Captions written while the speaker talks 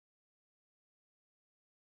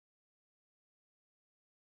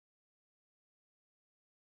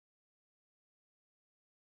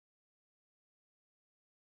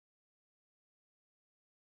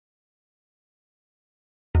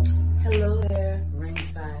Hello there,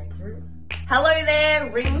 Ringside Crew. Hello there,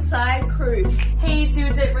 Ringside Crew. Hey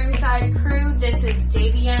dudes at Ringside Crew, this is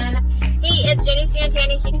Davian. Hey, it's Jenny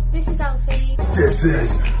Santana. This is Alfie. This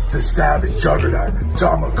is the Savage Juggernaut,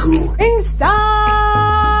 Tamaku. Ringside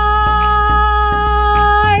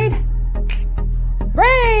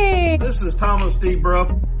Ring. This is Thomas D.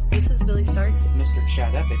 Bruff. This is Billy Starks. Mr.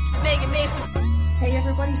 Chad Epic. Megan Mason. Hey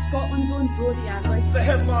everybody, Scotland's own Brody Adler. The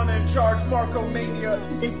headliner in charge, Marco Mania.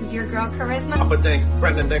 This is your girl Charisma. Papa Dink,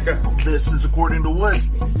 Brendan Decker. This is According to Woods.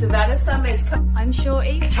 Savannah Summers. I'm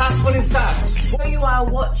Shorty. Tasman inside. You are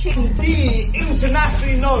watching The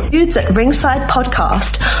internationally known Dudes at Ringside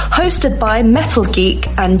podcast, hosted by Metal Geek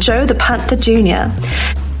and Joe the Panther Jr.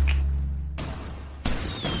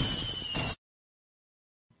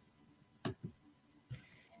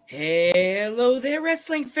 Hello there,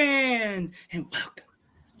 wrestling fans, and welcome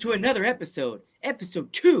to another episode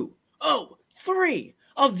 203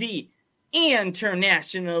 of the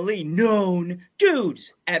internationally known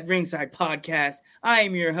Dudes at Ringside podcast. I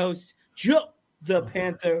am your host, Joe the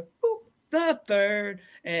Panther the Third,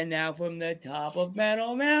 and now from the top of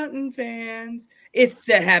Metal Mountain fans, it's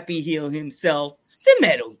the happy heel himself, the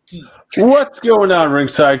Metal Geek. What's going on,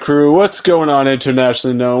 Ringside Crew? What's going on,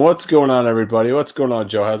 internationally known? What's going on, everybody? What's going on,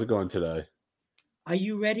 Joe? How's it going today? Are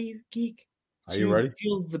you ready, Geek? Are you ready?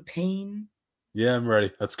 Feel the pain? Yeah, I'm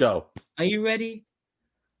ready. Let's go. Are you ready?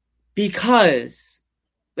 Because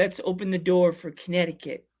let's open the door for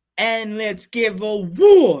Connecticut and let's give a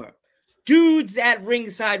war. Dudes at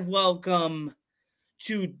Ringside, welcome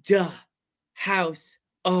to the House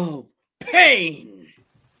of Pain.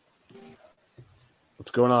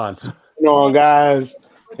 What's going on? Come on, guys.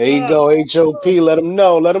 There you go, HOP. Let them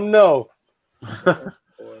know. Let them know.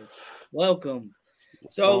 Welcome.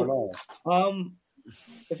 What's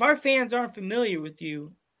If our fans aren't familiar with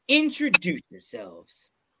you, introduce yourselves.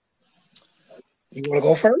 You want to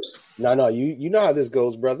go first? No. You know how this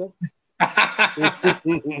goes, brother.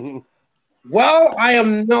 Well, I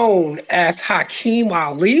am known as Hakeem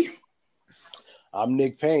Ali, I'm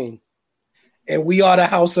Nick Payne. and we are the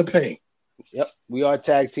House of Pain. Yep, we are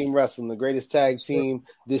tag team wrestling, the greatest tag team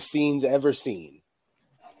this scene's ever seen.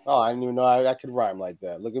 Oh, I didn't even know I could rhyme like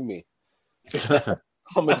that. Look at me.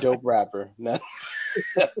 I'm a dope rapper.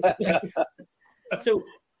 So,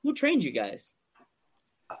 who trained you guys?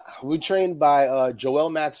 We trained by Joel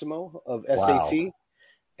Maximo of SAT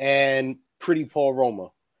and Pretty Paul Roma.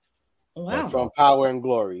 Oh, wow. From Power and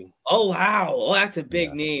Glory. Oh, wow. Oh, that's a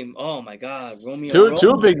big name. Oh, my God. Romeo.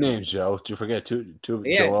 Two big names, Joe. Did you forget two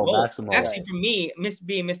Yeah, Joel Maximo? Actually, for me,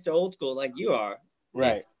 being Mr. Old School like you are.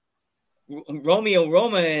 Right. Romeo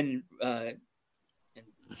Roma and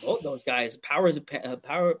both those guys, Power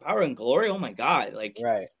and Glory. Oh, my God. Like,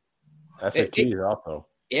 right. SATs also.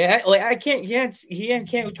 Yeah, like I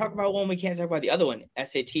can't talk about one. We can't talk about the other one.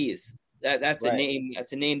 SATs. That's right. a name.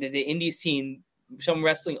 That's a name that the indie scene. A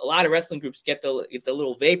lot of wrestling groups get the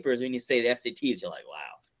little vapors when you say the SATs. You're like,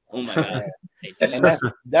 wow, oh my God. And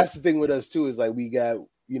that's the thing with us too, is like we got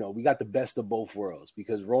the best of both worlds,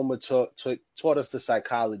 because Roma taught us the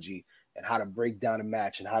psychology and how to break down a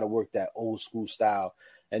match and how to work that old school style.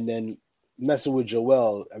 And then messing with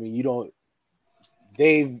Joel, I mean,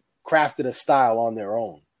 they've crafted a style on their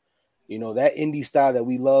own. You know, that indie style that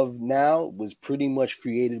we love now was pretty much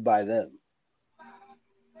created by them.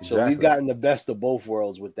 So Exactly. we've gotten the best of both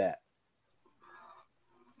worlds with that.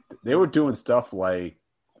 They were doing stuff stuff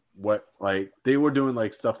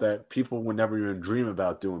that people would never even dream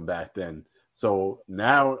about doing back then. So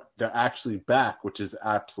now they're actually back, which is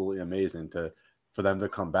absolutely amazing for them to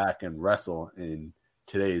come back and wrestle in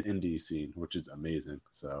today's indie scene, which is amazing.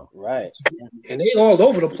 So right. And they all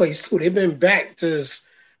over the place too. They've been back just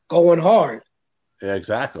going hard. yeah,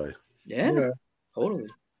 exactly. Yeah. Totally.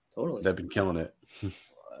 They've been killing it.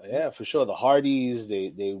 Yeah, for sure. The Hardys,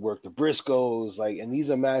 they work the Briscoes, and these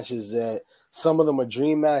are matches that some of them are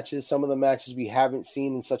dream matches, some of the matches we haven't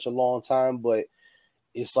seen in such a long time, but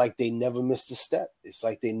it's like they never missed a step. It's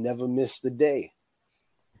like they never missed the day.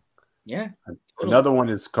 Yeah. Another one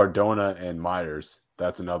is Cardona and Myers.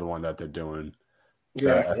 That's another one that they're doing.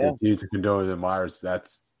 Yeah. SATs and Cardona and Myers,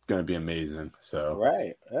 that's going to be amazing. So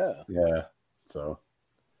Right. Yeah. So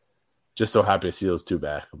just so happy to see those two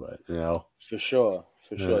back, but For sure.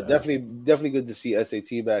 Yeah. Definitely good to see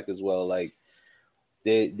SAT back as well. Like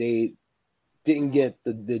they didn't get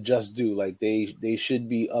the just due. Like they should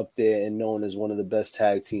be up there and known as one of the best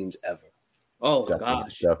tag teams ever. Oh Definitely,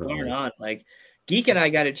 gosh, definitely. darn on. Like Geek and I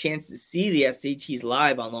got a chance to see the SATs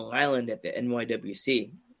live on Long Island at the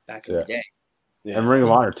NYWC back in the day. Yeah. And Ring of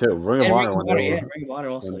Honor too. Ring of Honor Ring of Honor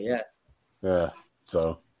also, yeah. Yeah.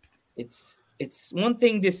 So it's it's one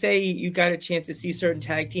thing to say you got a chance to see certain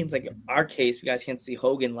tag teams, like in our case, we got a chance to see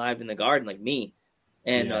Hogan live in the Garden, like me,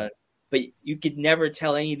 and but you could never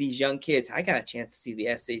tell any of these young kids, I got a chance to see the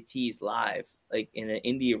SATs live, like in an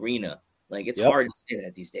indie arena. Like it's hard to say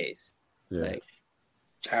that these days. Yeah. Like,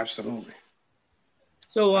 Absolutely.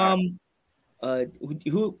 so, who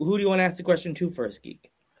do you want to ask the question to first,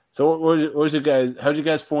 Geek? So, what was you guys? How'd you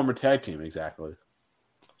guys form a tag team exactly?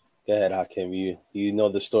 Go ahead, Hakim. You know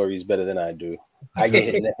the stories better than I do. I get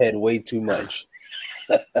hit in the head way too much.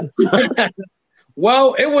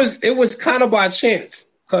 Well, it was kind of by chance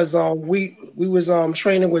because we was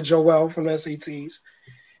training with Joel from SATs,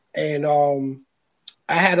 and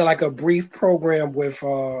I had like a brief program with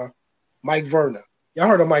Mike Verner. Y'all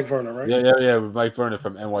heard of Mike Verner, right? Yeah. With Mike Verner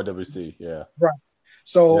from NYWC. Yeah. Right.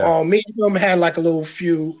 So me and him had like a little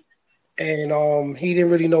feud, and he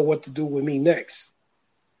didn't really know what to do with me next.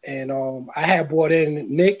 And I had brought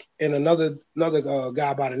in Nick and another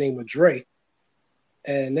guy by the name of Dre.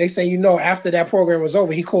 And they say, after that program was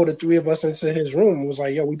over, he called the three of us into his room and was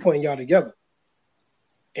like, yo, we putting y'all together.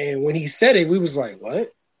 And when he said it, we was like, what?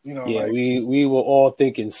 We were all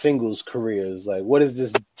thinking singles careers. Like, what is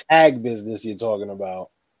this tag business you're talking about?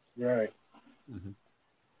 Right.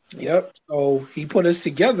 Mm-hmm. Yep. So he put us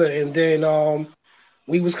together, and then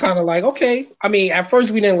we was kind of like, okay. I mean, at first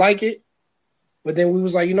we didn't like it. But then we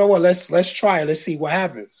was like, you know what? Let's try it. Let's see what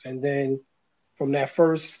happens. And then from that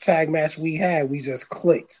first tag match we had, we just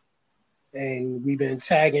clicked. And we've been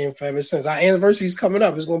tagging for ever since. Our anniversary's coming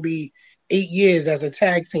up. It's going to be 8 years as a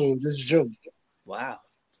tag team this June. Wow.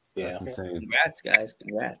 Yeah. Congrats, guys.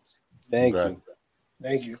 Congrats. Thank you.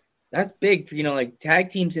 Thank you. That's big. Like tag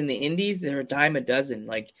teams in the indies, they're a dime a dozen.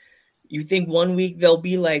 Like you think one week they'll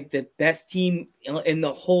be like the best team in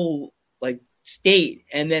the whole like state,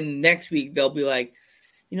 and then next week they'll be like,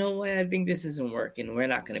 you know what, I think this isn't working, we're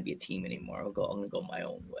not going to be a team anymore, I'm going to go my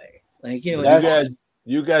own way. Like,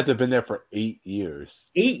 you guys have been there for 8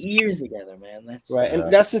 years. 8 years together, man. That's right.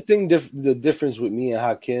 And that's the thing, the difference with me and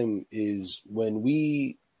Hakim is when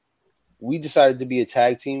we decided to be a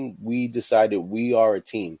tag team, we decided we are a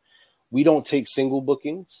team. We don't take single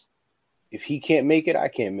bookings. If he can't make it, I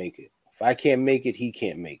can't make it. If I can't make it, he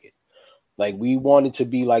can't make it. Like, we wanted to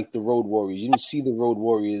be like the Road Warriors. You didn't see the Road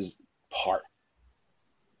Warriors part.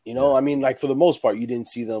 I mean, like, for the most part, you didn't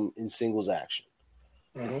see them in singles action.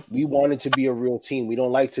 Mm-hmm. We wanted to be a real team. We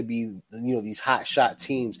don't like to be, these hot shot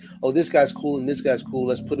teams. Oh, this guy's cool and this guy's cool.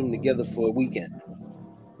 Let's put them together for a weekend.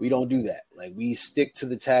 We don't do that. Like, we stick to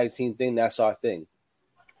the tag team thing. That's our thing.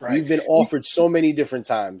 Right. We've been offered so many different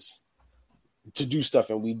times to do stuff,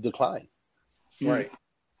 and we decline. Right.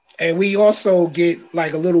 And we also get,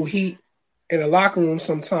 like, a little heat in the locker room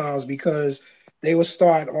sometimes because they would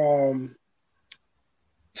start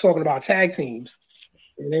talking about tag teams.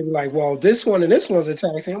 And they'd be like, well, this one and this one's a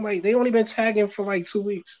tag team. I'm like, they only been tagging for like 2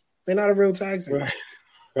 weeks. They're not a real tag team.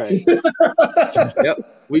 Right.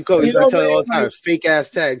 Yep. We tell you all the time, fake ass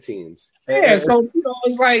tag teams. Yeah, so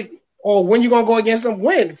it's like, oh, when you gonna go against them?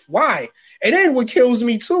 When? Why? And then what kills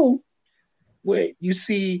me too, where you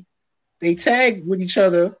see they tag with each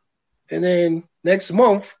other, and then next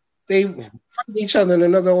month they fight each other in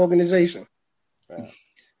another organization. Right.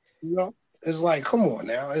 It's like, come on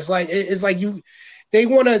now. It's like they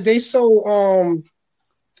want to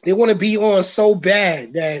be on so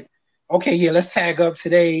bad that, okay, yeah, let's tag up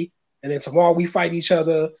today, and then tomorrow we fight each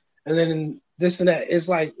other, and then this and that. It's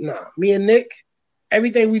like, nah, me and Nick,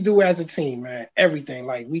 everything we do as a team, man, everything.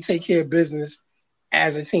 Like, we take care of business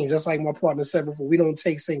as a team. Just like my partner said before, we don't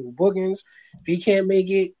take single bookings. If he can't make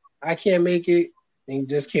it, I can't make it, then you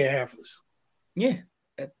just can't have us. Yeah,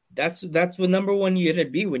 that's what number one you gotta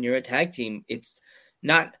be when you're a tag team. It's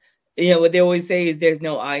not, what they always say is there's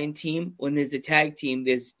no I in team. When there's a tag team,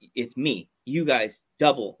 it's me. You guys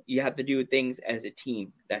double. You have to do things as a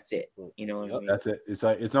team. That's it. You know what I mean? That's it. It's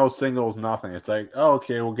like, it's no singles, nothing. It's like, oh,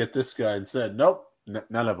 okay, we'll get this guy instead. Nope,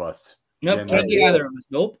 none of us. Nope, can't get either of us.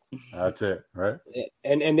 Nope. That's it, right?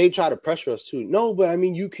 And they try to pressure us too. No, but I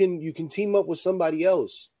mean, you can team up with somebody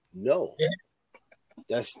else. No,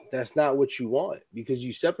 that's not what you want, because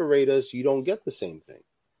you separate us, you don't get the same thing.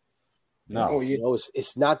 No,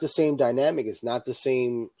 it's not the same dynamic. It's not the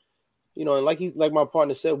same. And like my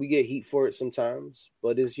partner said, we get heat for it sometimes,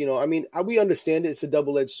 but it's, I mean, we understand it. It's a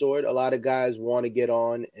double-edged sword. A lot of guys want to get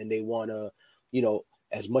on and they want to,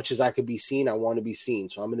 as much as I could be seen, I want to be seen.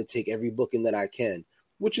 So I'm going to take every booking that I can,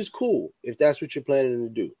 which is cool if that's what you're planning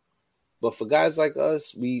to do. But for guys like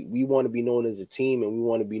us, we want to be known as a team, and we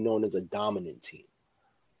want to be known as a dominant team.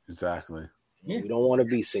 Exactly. Yeah. We don't want to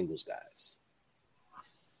be singles guys.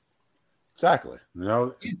 Exactly. You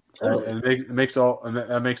know, totally. and it makes all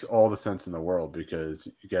the sense in the world because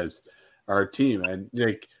you guys are a team, and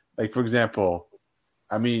like for example,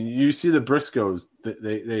 I mean, you see the Briscoes,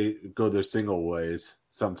 they go their single ways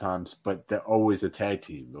sometimes, but they're always a tag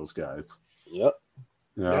team. Those guys. Yep.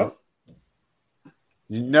 You know,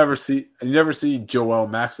 you never see Joel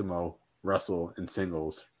Maximo wrestle in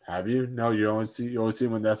singles, have you? No, you only see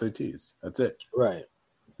him in the SATs. That's it. Right.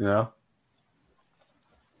 You know.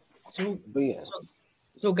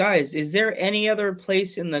 So guys, is there any other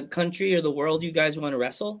place in the country or the world you guys want to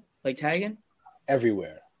wrestle, like tagging?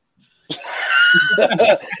 Everywhere.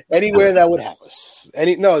 Anywhere that would have us.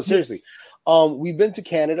 Seriously. We've been to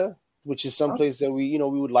Canada, which is someplace that we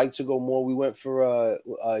would like to go more. We went for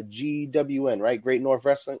GWN, right? Great North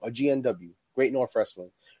Wrestling, or GNW, Great North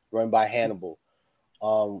Wrestling, run by Hannibal.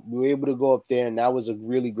 We were able to go up there, and that was a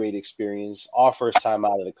really great experience. Our first time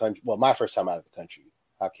out of the country. Well, my first time out of the country.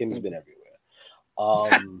 Hakim's been everywhere.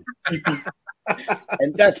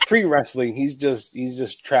 And that's pre-wrestling. He's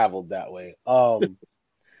just traveled that way. But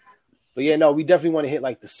yeah, no, we definitely want to hit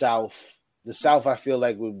like the South. The South, I feel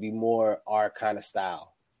like, would be more our kind of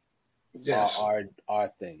style. Yes. Our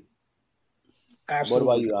thing. Absolutely.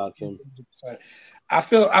 What about you, Hakim? I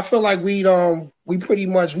feel like we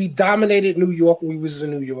dominated New York when we was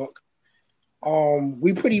in New York.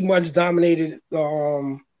 We pretty much dominated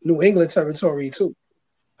New England territory too.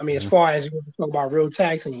 I mean, as far as you want to talk about real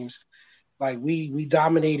tag teams, like we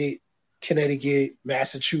dominated Connecticut,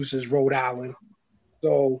 Massachusetts, Rhode Island.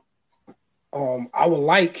 So I would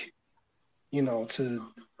like, to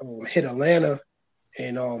hit Atlanta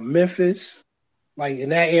and Memphis, like in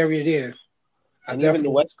that area there. And even the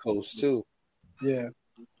West Coast too. Yeah.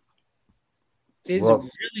 There's a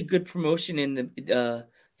really good promotion in the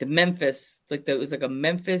Memphis, it was like a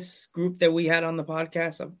Memphis group that we had on the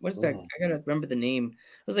podcast. What's that? I gotta remember the name.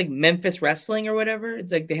 It was like Memphis Wrestling or whatever.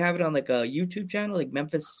 It's like they have it on like a YouTube channel, like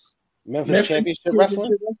Memphis Championship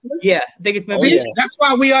Wrestling. Yeah, I think it's Memphis. Yeah. That's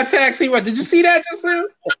why we are tag team. Did you see that just now?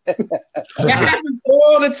 That happens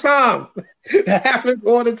all the time. That happens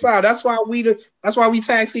all the time. That's why we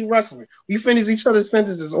tag team wrestling. We finish each other's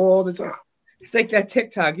sentences all the time. It's like that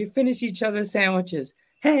TikTok. You finish each other's sandwiches.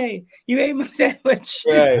 Hey, you ate my sandwich.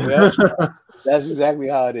 Right. Yeah. That's exactly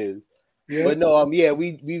how it is. Yeah. But no,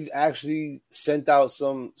 we've actually sent out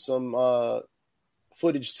some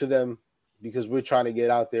footage to them because we're trying to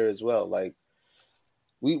get out there as well. Like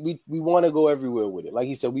we want to go everywhere with it. Like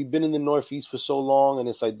he said, we've been in the Northeast for so long, and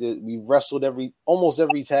it's like we've wrestled almost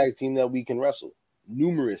every tag team that we can wrestle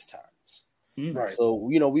numerous times. Right. So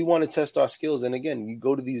we want to test our skills, and again, you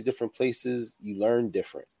go to these different places, you learn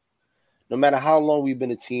different. No matter how long we've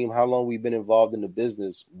been a team, how long we've been involved in the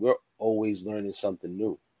business, we're always learning something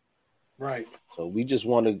new. Right. So we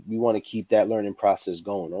want to keep that learning process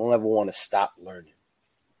going. I don't ever want to stop learning.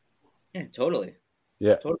 Yeah, totally.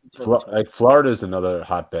 Yeah, totally. Like Florida is another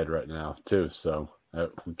hotbed right now too. So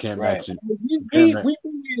we can't mention. We did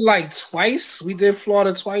like twice. We did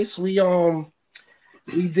Florida twice. We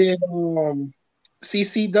did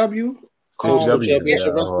CCW.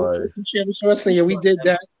 Championship Wrestling. Yeah, we did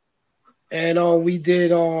that. And we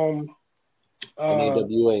did NAWA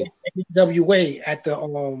at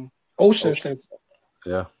the Ocean Center.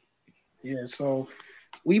 Yeah. Yeah, so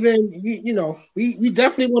we've been we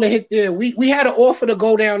definitely want to hit there. We had an offer to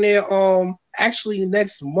go down there actually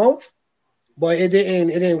next month, but it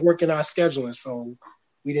didn't work in our scheduling, so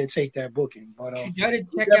we didn't take that booking. But you gotta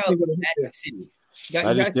check out Magic City.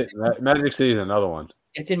 Magic City is another one.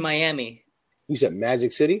 It's in Miami. You said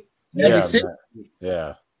Magic City? Magic City?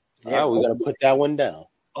 Yeah. Yeah, we gotta put that one down.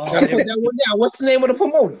 Put that one down. What's the name of the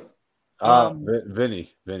promoter?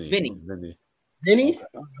 Vinny. Vinny? I'm gonna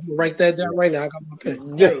write that down right now. I got my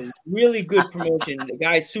pen. Really good promotion. The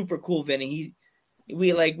guy's super cool, Vinny.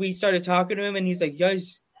 We started talking to him, and he's like,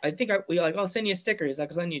 "Guys, I'll send you a sticker." He's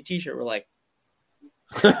like, "I'll send you a T-shirt." We're like,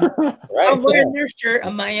 I'm wearing their shirt,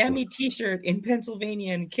 a Miami T-shirt in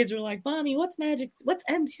Pennsylvania, and kids were like, "Mommy, what's MC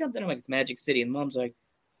something?" I'm like, "It's Magic City," and Mom's like,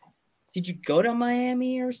 "Did you go to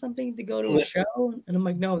Miami or something to go to a show?" And I'm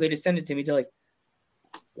like, "No, they just sent it to me." They're like,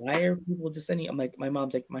 "Why are people just sending?" I'm like, my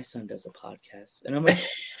mom's like, "My son does a podcast," and I'm like,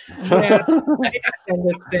 "Yeah, I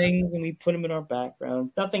send us things, and we put them in our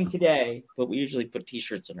backgrounds. Nothing today, but we usually put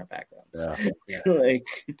T-shirts in our backgrounds." Yeah,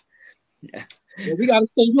 we gotta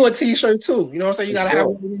send you a T-shirt too. You know what I'm saying? You gotta have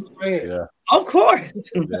one. Yeah. Of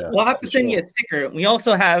course. Yeah, we'll have to send you a sticker. We don't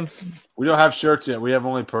have shirts yet. We have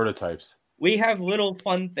only prototypes. We have little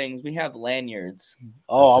fun things. We have lanyards.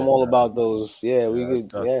 Oh, I'm all about those. Yeah, we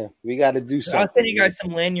got to do something. I'll send you guys some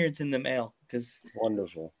lanyards in the mail. because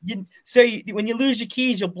wonderful. When you lose your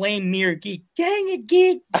keys, you'll blame me or Geek. Dang it,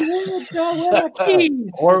 Geek! Dang it, Joe, where are my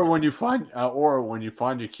keys? Or when you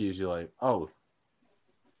find your keys, you're like, oh,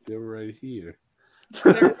 they're right here.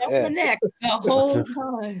 They're up the neck the whole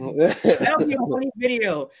time. That'll be a funny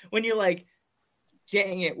video when you're like,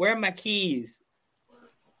 dang it, where are my keys?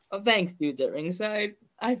 Oh, thanks, dudes at ringside.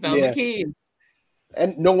 I found the keys.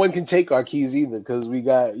 And no one can take our keys either because we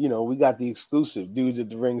got the exclusive dudes at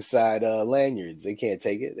the ringside lanyards. They can't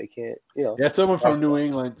take it. They can't, Yeah, someone from New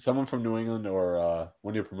England or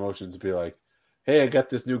one of your promotions would be like, hey, I got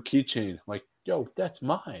this new keychain. I'm like, yo, that's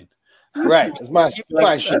mine. Right. It's my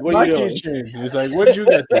shit. What are you doing? Keychain. He's like, where'd you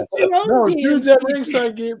get that? No, dudes at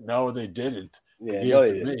ringside gave. No, they didn't. Yeah, they gave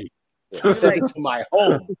it to me. They sent it to my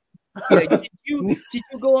home. Did you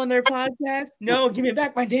go on their podcast? No, give me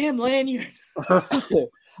back my damn lanyard.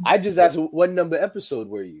 I just asked what number episode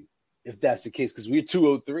were you, if that's the case, because we're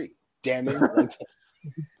 203. Damn it.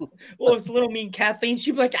 Well, it's Little Mean Kathleen.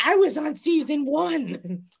 She'd be like, I was on season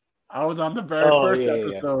 1. I was on the very first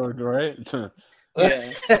episode, right?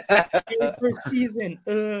 Yeah. First season.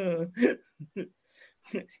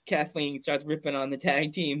 Kathleen starts ripping on the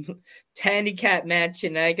tag team handicap match,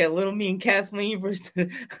 and I got Little Mean Kathleen versus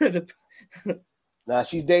the. Nah,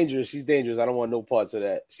 she's dangerous. She's dangerous. I don't want no parts of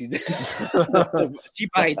that. She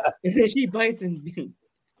bites. She bites and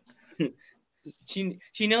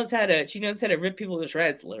she knows how to rip people to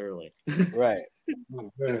shreds, literally. Right.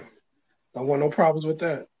 Oh, man. Don't want no problems with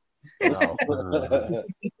that. No.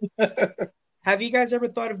 Have you guys ever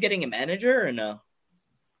thought of getting a manager or no?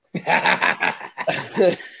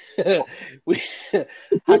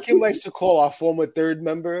 Hakim likes to call our former third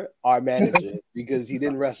member our manager because he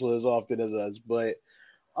didn't wrestle as often as us. But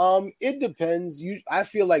it depends. I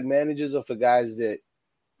feel like managers are for guys that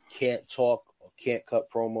can't talk or can't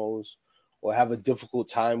cut promos or have a difficult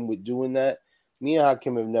time with doing that. Me and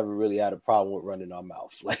Hakim have never really had a problem with running our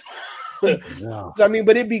mouth. Like, no. So I mean,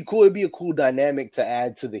 but it'd be cool. It'd be a cool dynamic to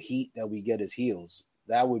add to the heat that we get as heels.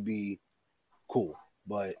 That would be cool.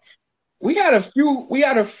 But we had a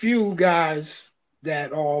few guys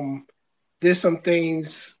that did some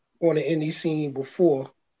things on the indie scene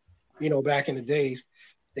before, back in the days.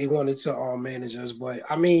 They wanted to manage us, but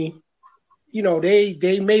I mean,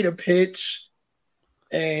 they made a pitch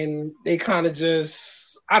and they kind of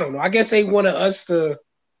just, I don't know. I guess they wanted us to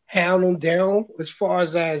hound them down as far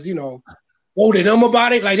as go to them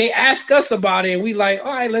about it. Like they asked us about it and we like,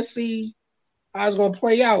 all right, let's see how it's gonna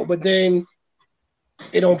play out. But then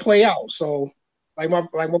it don't play out. So like my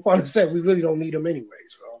partner said, we really don't need them anyway.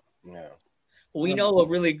 So yeah. We know a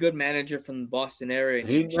really good manager from the Boston area.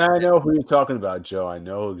 I know who you're talking about, Joe. I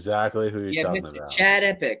know exactly who you're talking Mr. about. Chad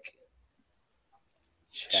Epic.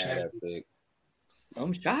 Chad Epic.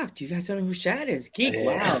 I'm shocked. You guys don't know who Chad is. Geek.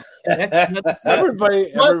 Yeah. Wow.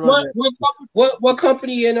 Everybody. What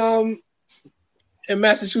company in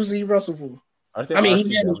Massachusetts he wrestled for? I mean,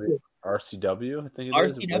 RCW. I think it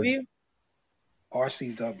is. RCW.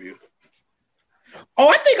 RCW. Oh,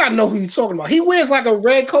 I think I know who you're talking about. He wears like a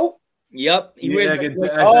red coat. Yep. He wears. We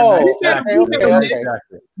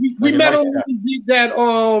met him when we did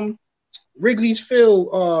that Wrigley's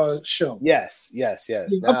Field show. Yes. Okay,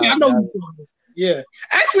 I know who you're talking about. Yeah,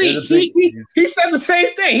 actually, he said the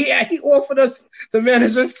same thing. He offered us to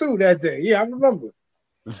manage us too that day. Yeah, I remember.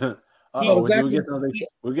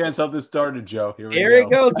 We're getting something started, Joe. Here we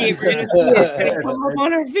go. We're gonna see it. Come up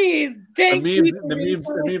on our feet.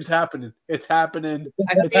 The meme's happening. It's happening.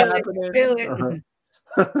 I feel it.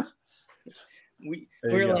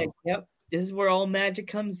 We're like, yep. This is where all magic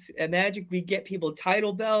comes. At Magic, we get people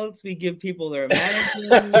title belts. We give people their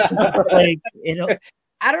management.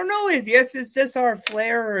 I don't know. It's just our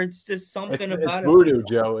flair, or it's just something about it's voodoo,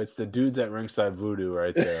 Joe. It's the dudes at ringside voodoo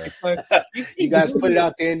right there. You guys put it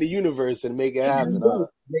out there in the universe and make it happen. Huh?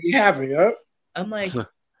 Make it happen, yeah. I'm like,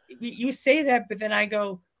 you say that, but then I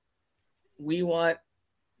go, we want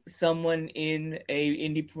someone in a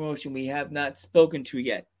indie promotion we have not spoken to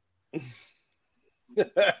yet.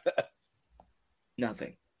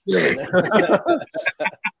 Nothing. But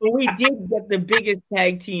we did get the biggest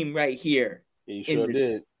tag team right here. You sure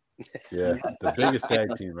did. Yeah, the biggest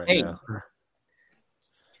tag team right now.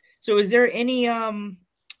 So, is there any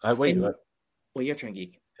wait. Well, you're trying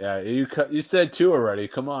Geek. Yeah, you said 2 already.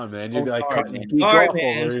 Come on, man. You're cutting man. Geek off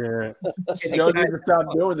over here. Joe needs to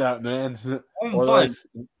stop doing that, man. Otherwise,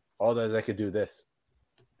 I could do this.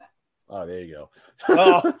 Oh, there you go.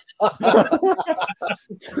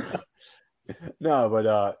 No,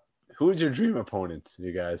 but who's your dream opponents,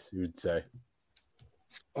 you guys? You would say?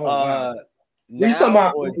 Now talking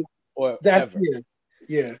about or that's ever?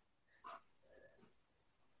 yeah.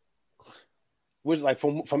 Was like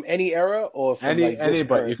from any era or from like this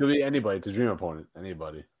anybody. era? You could be anybody. It's a dream opponent.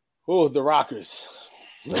 Anybody. Oh, the Rockers.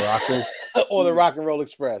 The Rockers or the Rock and Roll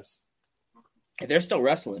Express. They're still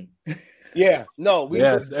wrestling. Yeah, no,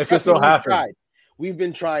 it could still happen. We've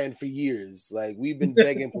been trying for years. Like we've been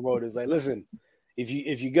begging promoters, like, listen, if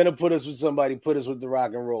you're gonna put us with somebody, put us with the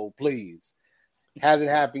Rock and Roll, please. Hasn't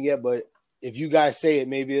happened yet, but if you guys say it,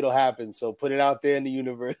 maybe it'll happen. So put it out there in the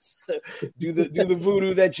universe. do the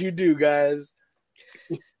voodoo that you do, guys.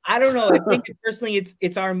 I don't know. I think personally,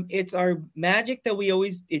 it's our magic that we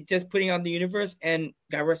always just putting out in the universe. And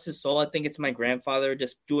God rest his soul, I think it's my grandfather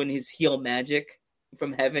just doing his heel magic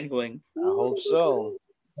from heaven, going. I hope so.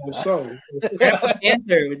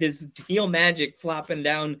 Panther with his heel magic flopping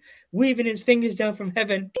down, weaving his fingers down from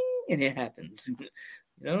heaven, and it happens. You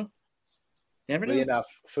know, never know. Yeah,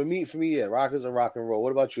 for me, yeah, Rockers are Rock and Roll.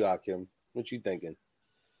 What about you, Hakim? What you thinking?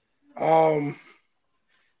 I'm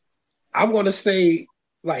gonna say.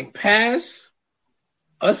 Like pass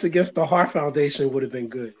us against the Hart Foundation would have been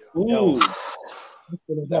good. Ooh,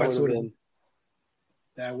 that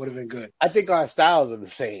would have been good. I think our styles are the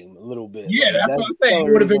same a little bit. Yeah, that's what I'm saying.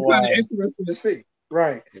 It would have been kind of interesting to see.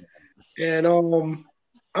 Right. And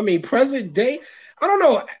I mean, present day, I don't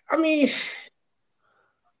know. I mean,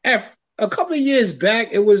 a couple of years back,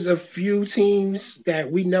 it was a few teams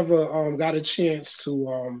that we never got a chance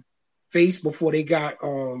to face before they got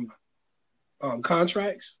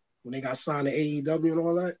contracts, when they got signed to AEW and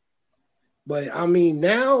all that. But I mean,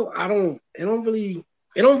 now it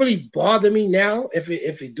don't really bother me now if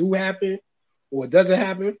it do happen or it doesn't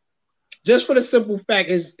happen. Just for the simple fact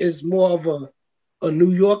is more of a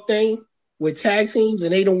New York thing with tag teams,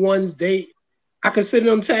 and they the ones I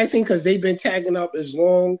consider them tag team because they've been tagging up as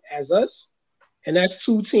long as us. And that's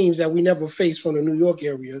two teams that we never faced from the New York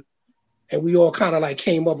area. And we all kind of like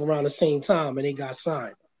came up around the same time and they got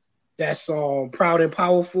signed. That's Proud and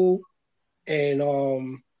Powerful and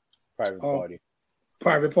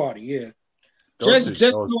Private Party, yeah. Just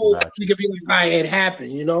so you can be like, all right, it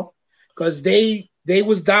happened, you know? Because they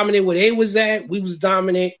was dominant where they was at, we was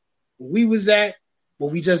dominant where we was at, but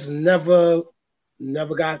we just never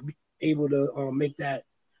got able to make that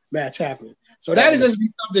match happen. So that is just be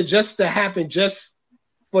something just to happen just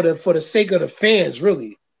for the sake of the fans,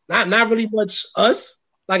 really. Not really much us.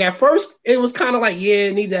 Like at first, it was kind of like, yeah,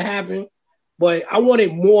 it needed to happen, but I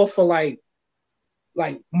wanted more for like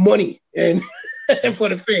money and for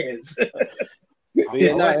the fans.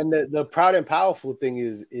 And the Proud and Powerful thing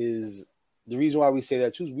is the reason why we say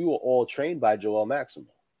that too is we were all trained by Joel Maximo.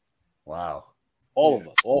 Wow, all of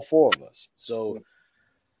us, all four of us. So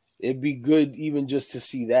it'd be good even just to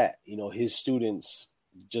see that, you know, his students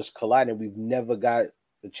just colliding. We've never got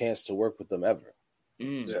the chance to work with them ever.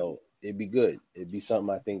 So it'd be good. It'd be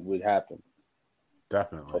something I think would happen.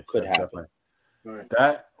 Definitely. Or could happen. Definitely. Right.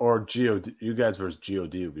 That or God, you guys versus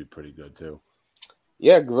God would be pretty good too.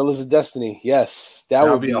 Yeah, Gorillas of Destiny. Yes, that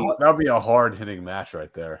would be a hard hitting match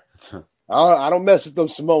right there. I don't mess with them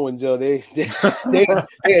Samoans, yo. They're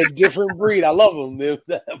a different breed. I love them,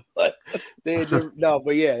 but they're different. No,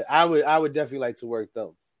 but yeah, I would definitely like to work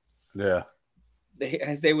them. Yeah.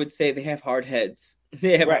 As they would say, they have hard heads.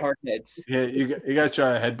 They have hard heads. Yeah, you guys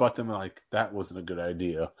try to headbutt them like that wasn't a good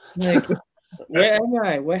idea. Like, where am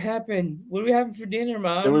I? What happened? What are we having for dinner,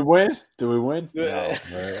 Mom? Did we win? No.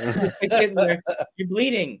 You're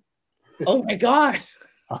bleeding. Oh my God.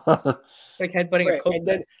 Like headbutting a coconut. And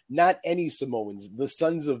then not any Samoans, the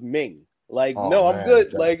Sons of Ming. Like, no, I'm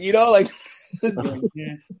good. Like, you know, like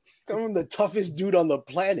I'm the toughest dude on the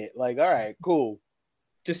planet. Like, all right, cool.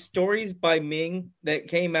 The stories by Ming that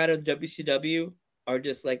came out of WCW are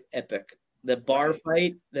just like epic. The bar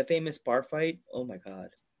fight, the famous bar fight. Oh my God.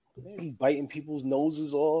 He biting people's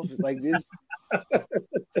noses off like this. I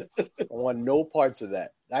want no parts of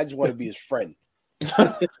that. I just want to be his friend. You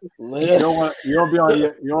don't want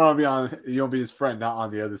to be his friend, not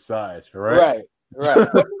on the other side, right? Right.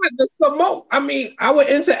 The Samoa, I mean, our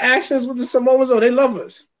interactions with the Samoans, they love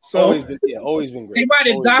us. So always been great. They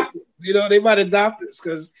might adopt us, you know. They might adopt us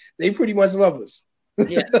because they pretty much love us.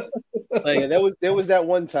 Yeah. There was that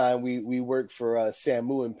one time we worked for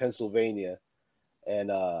Samu in Pennsylvania, and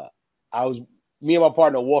me and my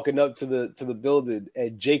partner walking up to the building,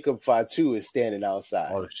 and Jacob Fatu is standing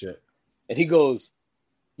outside. Oh shit! And he goes,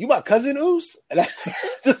 "You my cousin, Oos?" And I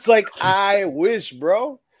just like, I wish,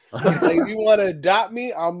 bro. Like, if you want to adopt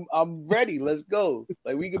me, I'm ready. Let's go.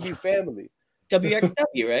 Like, we could be family.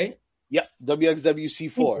 WXW, right? Yep,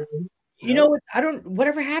 WXWC4. You know what?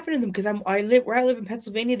 Whatever happened to them? Because I live in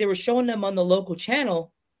Pennsylvania. They were showing them on the local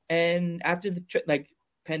channel, and after the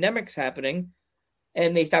pandemic's happening,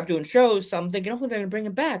 and they stopped doing shows. So I'm thinking, oh, they're going to bring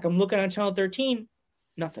him back. I'm looking on Channel 13,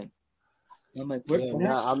 nothing. I'm like,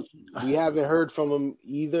 we haven't heard from him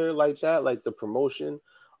either like that, like the promotion.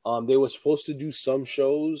 They were supposed to do some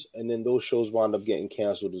shows, and then those shows wound up getting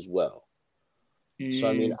canceled as well. So,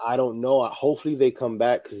 I mean, I don't know. Hopefully they come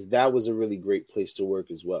back because that was a really great place to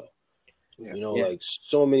work as well. Yeah. You know, like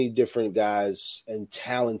so many different guys and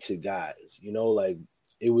talented guys, you know, like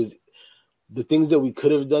it was the things that we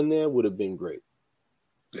could have done there would have been great.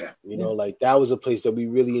 Yeah. You know, like that was a place that we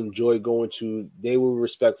really enjoyed going to. They were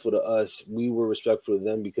respectful to us. We were respectful to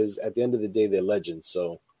them because at the end of the day, they're legends.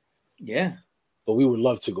 So, yeah. But we would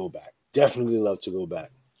love to go back. Definitely love to go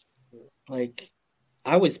back. Like,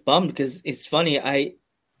 I was bummed because it's funny.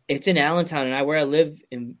 It's in Allentown, and where I live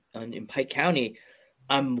in Pike County.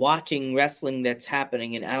 I'm watching wrestling that's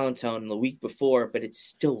happening in Allentown the week before, but it's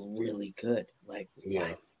still really good. Like,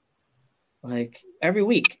 like every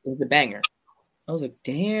week it was a banger. I was like,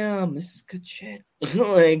 damn, this is good shit.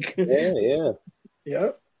 Like, yeah.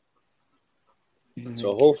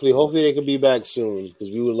 So hopefully they can be back soon because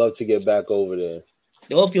we would love to get back over there.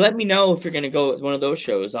 Well, if you let me know if you're gonna go to one of those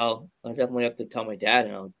shows, I'll definitely have to tell my dad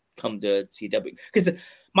and I'll come to CW because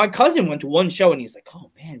my cousin went to one show and he's like, "Oh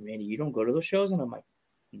man, Randy, you don't go to those shows?" And I'm like,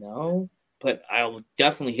 "No," but I'll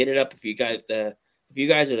definitely hit it up if you guys are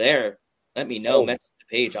there. Let me know. Message the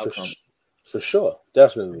page. I'll come for sure.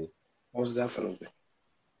 Definitely, most definitely.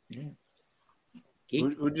 Yeah.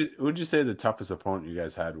 Would you say the toughest opponent you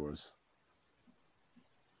guys had was?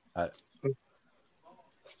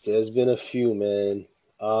 There's been a few, man.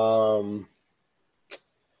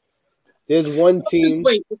 There's one team.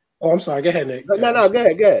 Wait. Oh, I'm sorry. Go ahead, Nick. No, go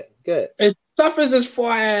ahead. As tough as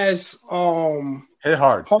far as hit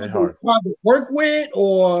hard to work with,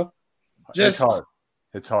 or just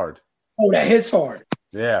It's hard. Oh, that hits hard.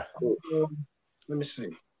 Yeah. Let me see.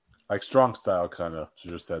 Like strong style, kind of. She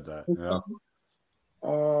just said that. You know.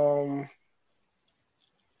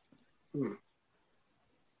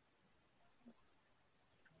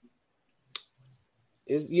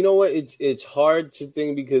 You know what? It's hard to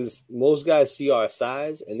think because most guys see our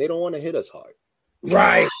size and they don't want to hit us hard.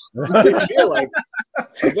 Right. They feel like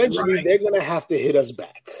eventually they're gonna have to hit us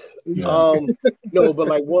back. No, but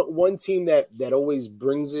like one team that always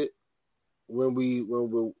brings it when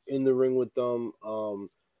we're in the ring with them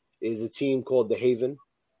is a team called the Haven.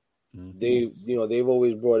 Mm-hmm. They've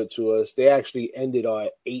always brought it to us. They actually ended our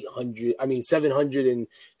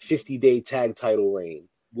 750-day tag title reign.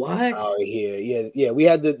 What? Out here, yeah. We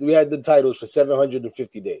had the titles for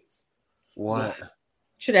 750 days. What?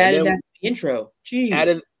 Should have added that to the intro.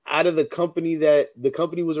 Jeez. Out of the company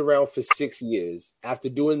was around for 6 years. After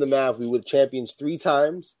doing the math, we were champions 3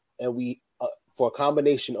 times, and we for a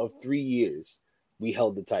combination of 3 years, we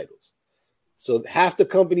held the titles. So half the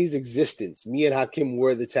company's existence, me and Hakim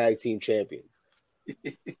were the tag team champions.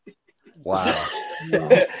 Wow.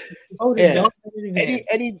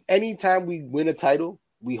 Any time we win a title,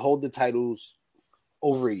 we hold the titles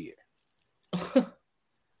over a year.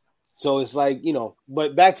 So it's like,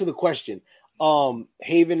 but back to the question.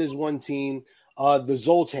 Haven is one team. The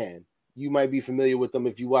Zoltan, you might be familiar with them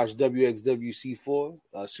if you watch WXWC4,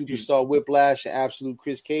 Superstar Whiplash, and Absolute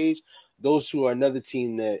Chris Cage. Those two are another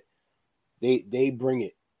team that they bring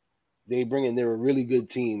it. They bring it. They're a really good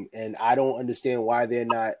team, and I don't understand why they're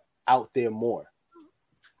not out there more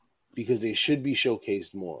because they should be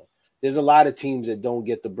showcased more. There's a lot of teams that don't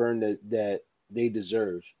get the burn that they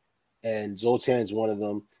deserve, and Zoltan's one of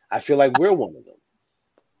them. I feel like we're one of them.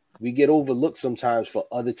 We get overlooked sometimes for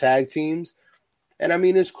other tag teams, and I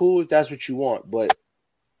mean it's cool if that's what you want, but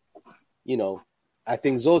I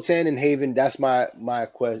think Zoltan and Haven. That's my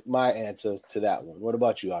answer to that one. What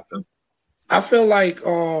about you, Hakim? I feel like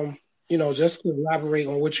just to elaborate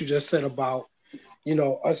on what you just said about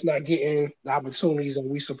us not getting the opportunities that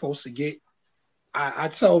we're supposed to get. I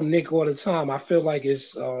tell Nick all the time, I feel like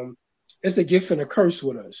it's a gift and a curse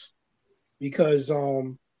with us because a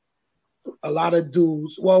lot of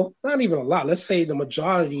dudes, well, not even a lot, let's say the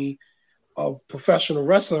majority of professional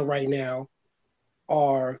wrestling right now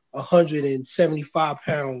are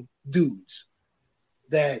 175-pound dudes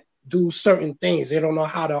that do certain things. They don't know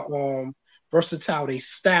how to versatile their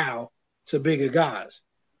style to bigger guys.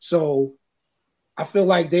 So I feel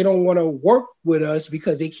like they don't want to work with us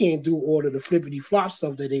because they can't do all of the flippity flop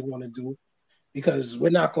stuff that they want to do because we're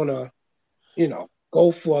not going to,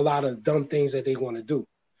 go for a lot of dumb things that they want to do.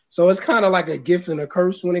 So it's kind of like a gift and a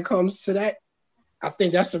curse when it comes to that. I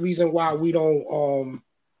think that's the reason why we don't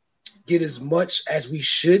get as much as we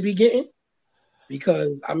should be getting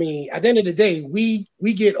because, I mean, at the end of the day, we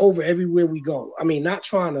get over everywhere we go. I mean, not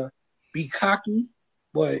trying to be cocky,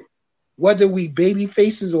 but whether we baby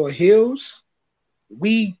faces or heels,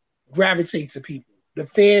 we gravitate to people. The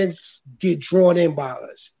fans get drawn in by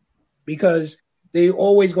us because they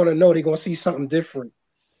always going to know they're going to see something different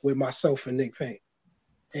with myself and Nick Payne.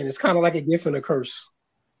 And it's kind of like a gift and a curse.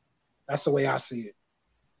 That's the way I see it.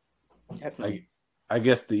 Definitely. I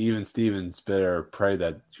guess the Even Stevens better pray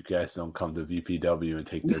that you guys don't come to VPW and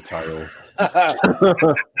take their title.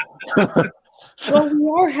 Well, we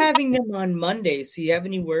are having them on Monday. So you have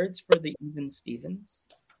any words for the Even Stevens?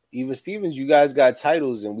 Even Stevens, you guys got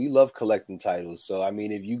titles, and we love collecting titles. So, I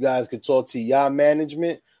mean, if you guys could talk to y'all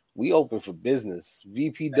management, we open for business.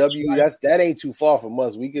 VPW, that ain't too far from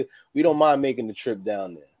us. We don't mind making the trip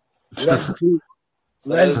down there. Let's do it.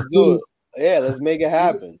 So let's do it. Yeah, let's make it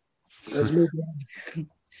happen. Let's move on.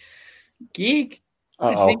 Geek.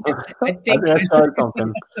 Uh-oh. I think I started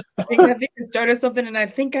something. I think I started something, and I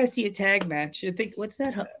think I see a tag match. I think what's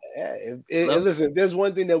that? Listen, if there's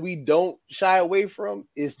one thing that we don't shy away from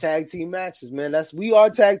is tag team matches, man. We are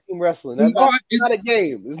tag team wrestling. That's not a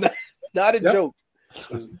game. It's not a joke.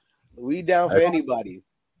 We down for anybody.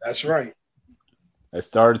 That's right. I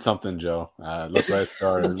started something, Joe. Look where I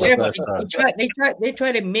started. They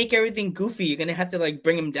try to make everything goofy. You're gonna have to like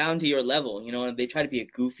bring them down to your level, you know. And they try to be a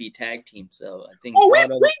goofy tag team. So I think. Oh,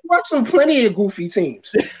 we wrestled plenty of goofy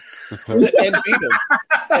teams and beat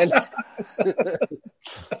them.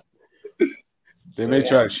 They may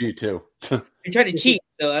try to cheat too. They try to cheat,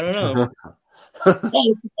 so I don't know.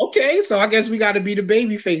 Oh, okay, so I guess we got to be the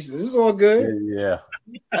baby faces. This is all good. Yeah.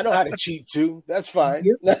 I know how to cheat too. That's fine.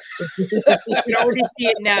 You can already see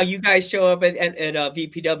it now. You guys show up at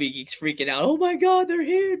VPW, Geeks freaking out. Oh my God, they're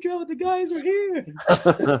here, Joe. The guys are here.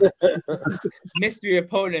 Mystery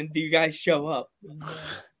opponent. You guys show up.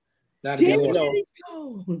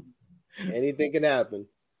 Anything can happen.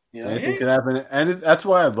 Yeah, anything can happen, and that's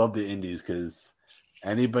why I love the indies because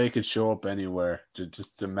anybody could show up anywhere.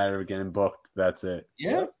 Just a matter of getting booked. That's it.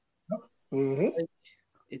 Yeah. Mm-hmm.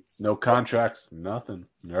 It's no contracts, nothing.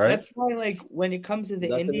 All right. That's why, like, when it comes to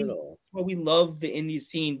the indies, well, we love the indie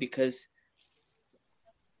scene because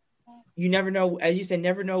you never know, as you said,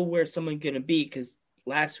 never know where someone's gonna be. Because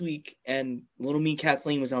last week, and Little Me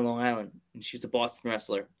Kathleen was on Long Island, and she's a Boston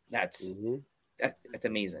wrestler. That's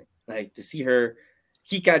amazing. Like to see her.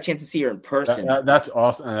 He got a chance to see her in person. That's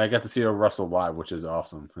awesome, and I got to see her wrestle live, which is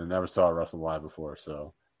awesome. I never saw her wrestle live before,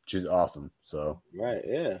 so she's awesome. So right,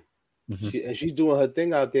 yeah. She's doing her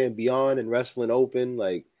thing out there and beyond and wrestling open.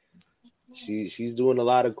 Like she's doing a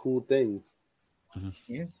lot of cool things.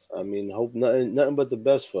 Yeah. So, I mean, hope nothing but the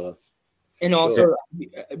best for her. And also,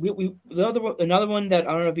 another one that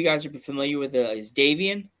I don't know if you guys are familiar with is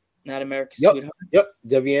Davian, not America's Sweetheart. Yep,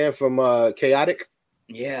 Devian from Chaotic.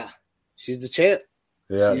 Yeah, she's the champ.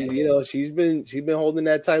 Yeah, she's been holding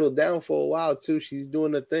that title down for a while too. She's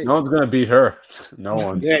doing her thing. No one's gonna beat her. No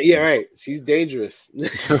one. Yeah, right. She's dangerous.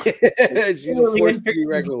 She's a force to be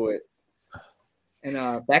reckoned with.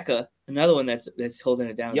 And Becca, another one that's holding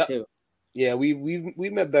it down too. Yeah, we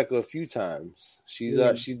met Becca a few times. She's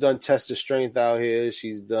done Test of Strength out here.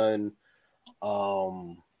 She's done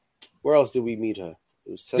where else did we meet her?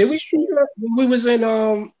 It was Test of Strength. We was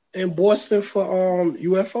in Boston for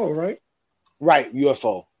UFO, right? Right,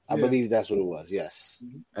 UFO. I believe that's what it was. Yes.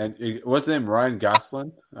 And what's his name? Ryan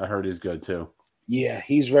Gosselin. I heard he's good too. Yeah,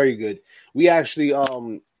 he's very good. We actually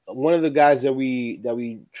one of the guys that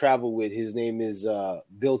we travel with, his name is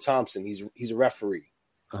Bill Thompson. He's a referee.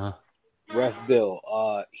 Ref Bill.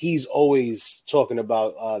 He's always talking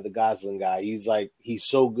about the Gosselin guy. He's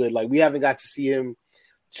so good. Like we haven't got to see him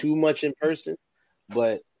too much in person,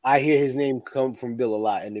 but I hear his name come from Bill a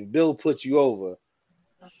lot. And if Bill puts you over,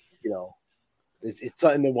 it's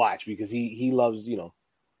something to watch because he loves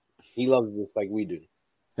this like we do.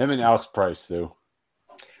 Him and Alex Price too.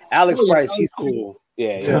 Alex Price, he's cool.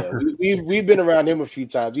 Yeah. We've been around him a few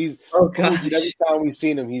times. He's every time we've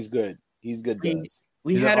seen him, he's good. He's good guys.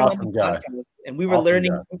 We had him on the podcast, and we were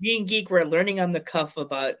learning. Me and Geek were learning on the cuff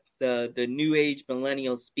about the new age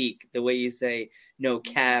millennial speak, the way you say no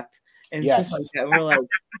cap and stuff like that.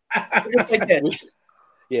 We're like this.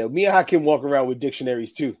 Yeah, me and Hakim walk around with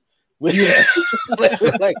dictionaries too. Like,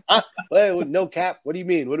 no cap. What do you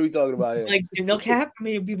mean? What are we talking about here? Like no cap? I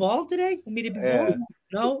mean, to be bald today? I mean, to be bald?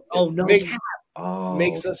 No. Oh no cap. Oh,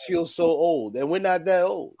 makes us feel so old, and we're not that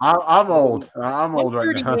old. I'm old. I'm old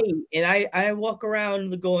right now. And I walk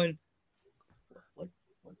around going,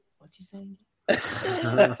 what's he saying?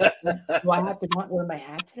 Do I have to not wear my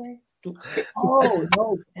hat today?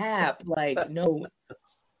 No cap. Like no.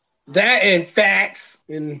 That and facts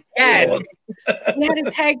and we had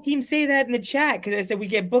a tag team say that in the chat because I said we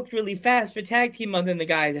get booked really fast for tag team month, and the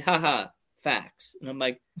guy, haha, facts. And I'm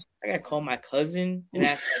like, I gotta call my cousin and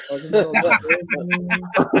ask my cousin.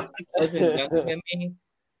 My cousin younger than me.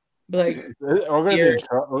 But like, we're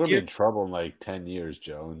gonna be in trouble in like 10 years,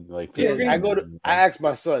 Joe. And like, I ask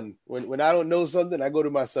my son when I don't know something, I go to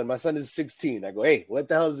my son. My son is 16. I go, hey, what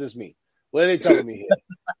the hell does this mean? What are they telling me here?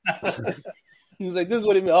 He's like, this is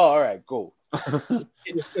what it means. Oh, all right, cool.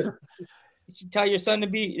 You should tell your son to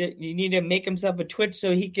be. You need to make himself a Twitch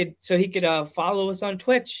so he could follow us on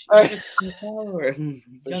Twitch. For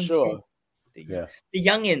sure. The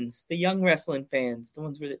youngins, the young wrestling fans, the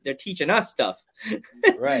ones where they're teaching us stuff.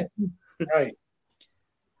 Right. I'm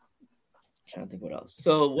trying to think what else.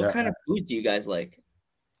 So, what kind of foods do you guys like?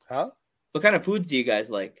 Huh? What kind of foods do you guys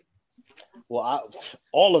like? Well,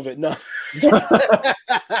 all of it. No,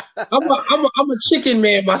 I'm a chicken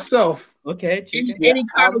man myself. Okay, chicken. Any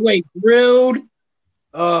kind of way, grilled,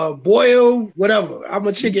 boiled, whatever. I'm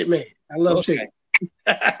a chicken man. I love chicken.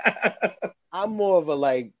 I'm more of a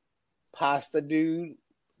like pasta dude.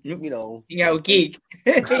 You know, geek.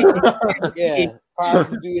 Yeah,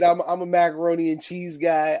 pasta dude. I'm a macaroni and cheese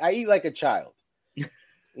guy. I eat like a child.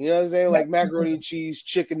 You know what I'm saying? Like macaroni and cheese,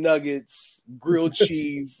 chicken nuggets, grilled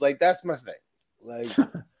cheese. Like that's my thing. Like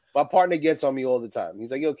my partner gets on me all the time.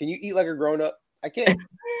 He's like, "Yo, can you eat like a grown up?" I can't.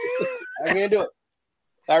 I can't do it.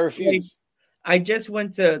 I refuse. I just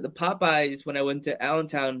went to the Popeyes when I went to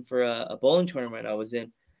Allentown for a bowling tournament I was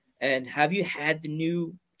in. And have you had the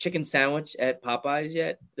new chicken sandwich at Popeyes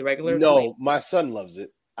yet? The regular? No, my son loves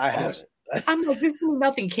it. I haven't. I'm like, this new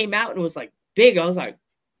nothing came out and it was like big. I was like,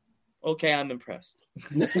 okay, I'm impressed.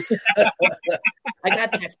 I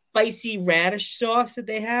got that spicy radish sauce that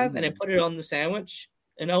they have, and I put it on the sandwich,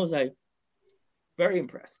 and I was like, very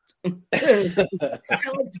impressed. I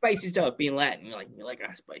like spicy stuff. Being Latin, we like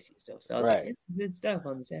our spicy stuff. So I was like, it's good stuff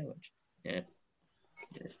on the sandwich. Yeah.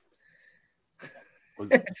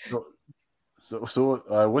 So,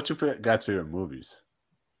 what's your guys' favorite movies?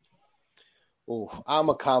 Oh, I'm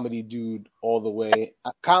a comedy dude all the way.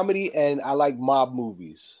 Comedy, and I like mob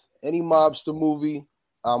movies. Any mobster movie,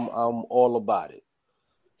 I'm all about it.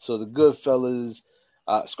 So the Goodfellas,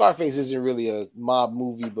 Scarface isn't really a mob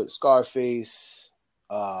movie, but Scarface,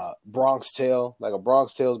 Bronx Tale, like a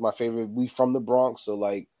Bronx Tale is my favorite. We from the Bronx, so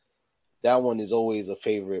like that one is always a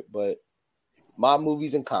favorite. But mob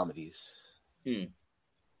movies and comedies.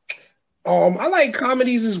 I like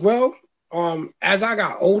comedies as well. As I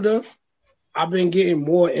got older, I've been getting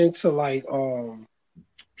more into like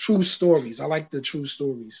true stories. I like the true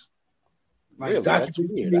stories. Like really? That's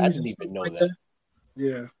weird. I didn't even know that.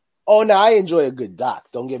 Yeah. Oh no, I enjoy a good doc.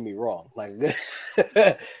 Don't get me wrong. Like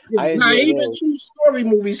I enjoy even true story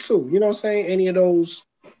movies too. You know what I'm saying? Any of those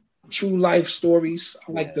true life stories.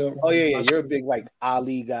 I like the. Oh yeah, you're a big like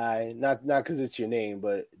Ali guy. Not because it's your name,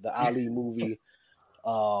 but the Ali movie.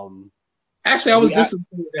 Actually, I was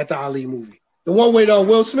disappointed at the Ali movie. The one with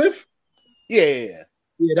Will Smith. Yeah,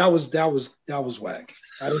 that was whack.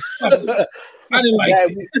 I didn't like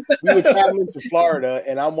it. We were traveling to Florida,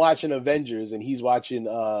 and I'm watching Avengers, and he's watching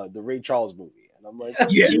the Ray Charles movie, and I'm like,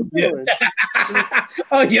 yeah.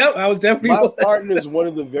 Oh, yeah, I was definitely. My partner is one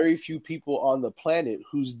of the very few people on the planet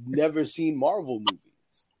who's never seen Marvel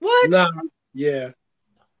movies. What? Nah, yeah.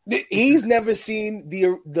 He's never seen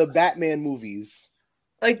the Batman movies.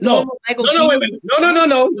 Like no, wait.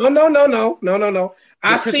 No.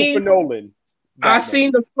 I seen Nolan. I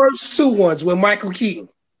seen the first two ones with Michael Keaton.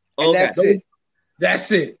 And that's it.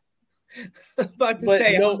 That's it. About to but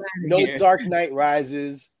say, no Dark Knight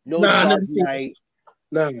Rises, no Dark Knight.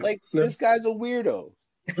 This guy's a weirdo.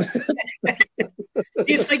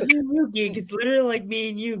 It's like me and you, geek. It's literally like me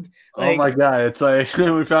and you. Like, oh my god! It's like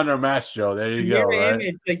we found our match, Joe. There you go. Right?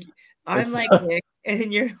 Image. Like I'm like Nick,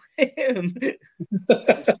 and you're him.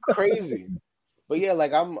 It's crazy. But yeah,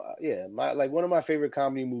 like one of my favorite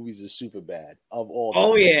comedy movies is Superbad of all time.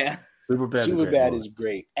 Oh yeah. Superbad is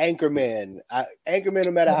great. Anchorman,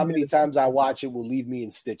 no matter how many times I watch it, will leave me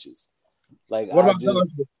in stitches. Like what about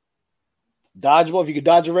Dodgeball? If you could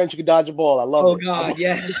dodge a wrench, you could dodge a ball. I love it. Oh god,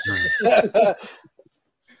 yeah.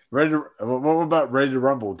 What about Ready to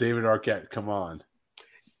Rumble? David Arquette, come on.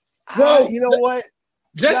 Well, you know what?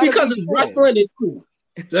 Just because it's wrestling is cool.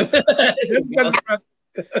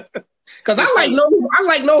 Because I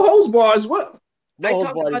like No Holds Bar as well. No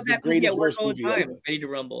Holds Bar is the greatest worst movie ever. Ready to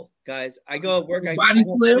Rumble, guys. I go at work. I Body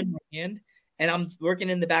Slam in my hand, and I'm working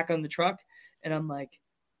in the back on the truck, and I'm like,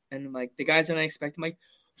 the guys when I expect, I'm like,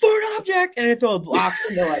 foreign object, and I throw a box,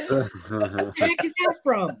 and they're like, what the heck is that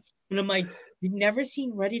from? And I'm like, you've never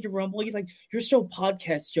seen Ready to Rumble? You're so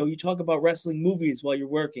podcast, Joe. You talk about wrestling movies while you're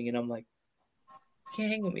working, and I'm like, you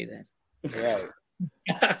can't hang with me then. Right.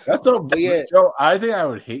 That's so. But yeah. Joe, I think I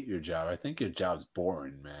would hate your job. I think your job's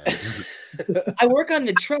boring, man. I work on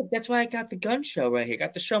the truck. That's why I got the gun show right here.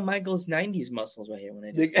 Got to show Michael's 90s muscles right here when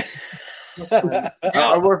I did.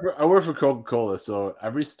 I work for Coca-Cola, so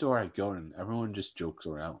every store I go in, everyone just jokes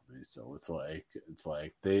around with me. So it's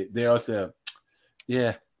like they all say,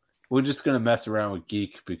 yeah, we're just gonna mess around with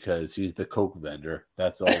Geek because he's the Coke vendor.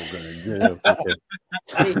 That's all we're gonna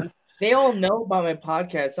do. They all know about my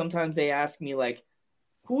podcast. Sometimes they ask me like,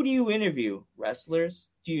 who do you interview? Wrestlers?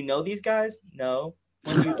 Do you know these guys? No.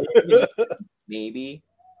 Maybe.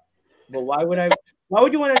 But why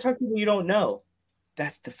would you want to talk to people you don't know?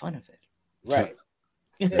 That's the fun of it. Right.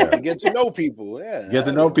 Yeah, to get to know people. Yeah. Get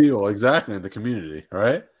to know people, exactly, in the community,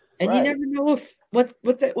 right? And you never know if what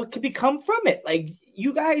could become from it. Like,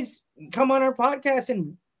 you guys come on our podcast,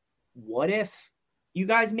 and what if you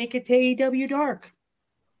guys make it to AEW Dark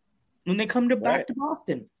when they come back to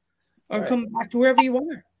Boston or come back to wherever you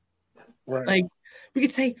are? Right. Like, we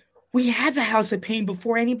could say we had the House of Pain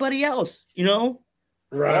before anybody else, you know?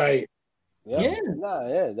 Right. Yeah.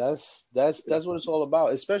 That's what it's all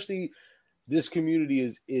about. Especially this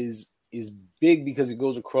community is big because it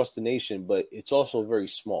goes across the nation, but it's also very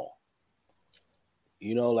small.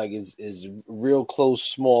 You know, like it's real close,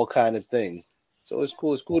 small kind of thing. So it's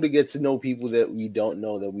cool. It's cool to get to know people that we don't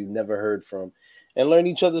know, that we've never heard from, and learn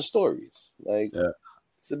each other's stories. Like,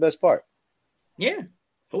 it's the best part. Yeah,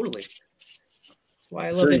 totally. That's why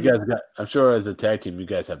I love it. I'm sure as a tag team, you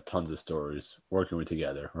guys have tons of stories working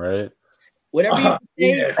together, right? Whatever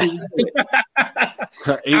you say.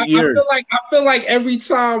 8 years. I feel like every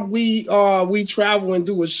time we travel and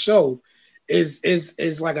do a show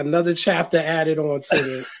is like another chapter added on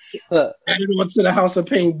to the House of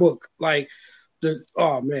Pain book. Like the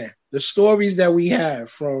stories that we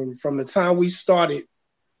have from the time we started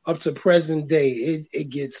up to present day, it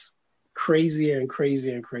gets crazier and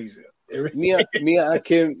crazier and crazier. Me and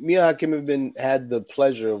Hakim had the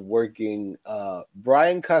pleasure of working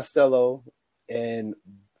Brian Costello and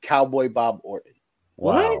Cowboy Bob Orton.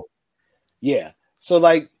 Wow. What? Yeah. So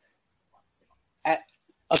like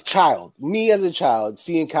me as a child,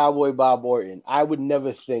 seeing Cowboy Bob Orton, I would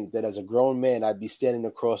never think that as a grown man, I'd be standing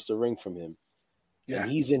across the ring from him. Yeah.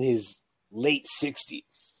 And he's in his late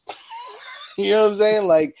 60s. You know what I'm saying?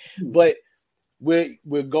 Like, but we're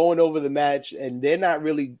going over the match, and they're not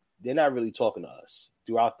really talking to us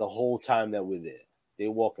throughout the whole time that we're there. They're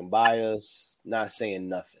walking by us, not saying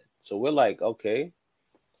nothing. So we're like, okay,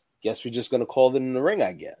 guess we're just gonna call it in the ring,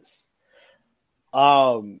 I guess.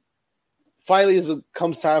 Finally, as it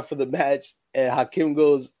comes time for the match, and Hakim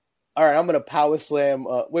goes, all right, I'm gonna power slam.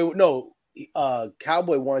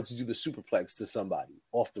 Cowboy wanted to do the superplex to somebody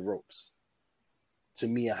off the ropes, to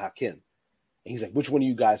me and Hakim. And he's like, which one of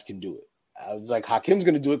you guys can do it? I was like, Hakim's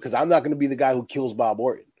gonna do it because I'm not gonna be the guy who kills Bob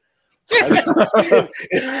Orton.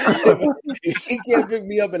 If he can't pick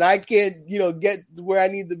me up and I can't, get where I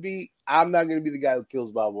need to be, I'm not going to be the guy who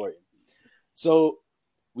kills Bob Orton. So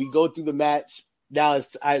we go through the match. Now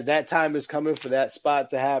that time is coming for that spot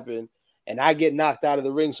to happen, and I get knocked out of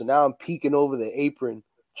the ring. So now I'm peeking over the apron,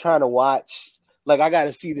 trying to watch. Like, I got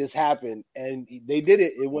to see this happen. And they did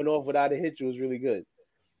it. It went off without a hitch. It was really good.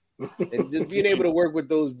 And just being able to work with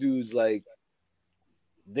those dudes, like,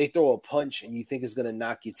 they throw a punch and you think it's going to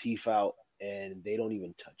knock your teeth out, and they don't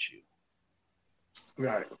even touch you.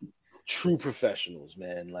 Right. True professionals,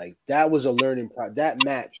 man. Like, that was a learning process. That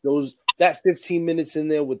match, that 15 minutes in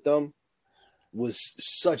there with them was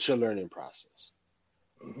such a learning process.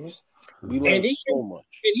 Mm-hmm. We learned so much.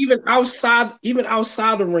 And even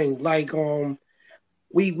outside the ring, like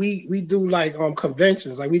we do like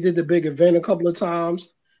conventions. Like, we did the big event a couple of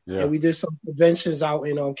times, and we did some conventions out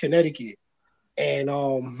in Connecticut. And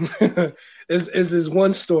is this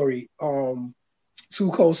one story, Too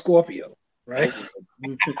Cold Scorpio, right?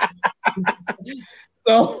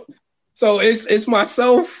 so it's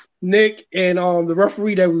myself, Nick, and the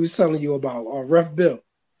referee that we was telling you about, Ref Bill.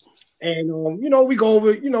 And we go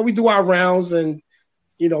over, we do our rounds and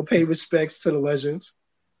pay respects to the legends.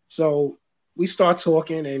 So we start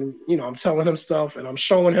talking, and I'm telling him stuff, and I'm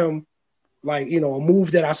showing him like a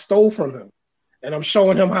move that I stole from him. And I'm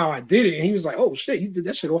showing him how I did it. And he was like, oh, shit, you did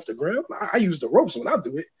that shit off the ground? I use the ropes when I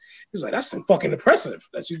do it. He was like, that's fucking impressive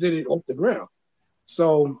that you did it off the ground.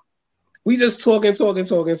 So we just talking. So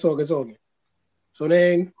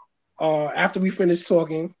then after we finished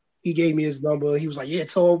talking, he gave me his number. He was like, yeah,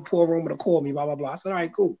 tell Paul Roma to call me, blah, blah, blah. I said, all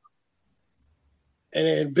right, cool. And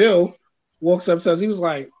then Bill walks up to us. He was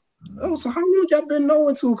like, oh, so how long y'all been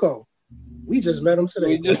knowing Tuco? We just met him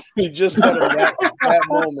today. We just met him that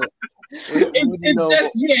moment.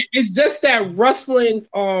 It's just that wrestling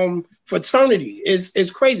fraternity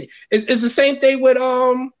is crazy. It's the same thing with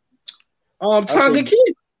Tonga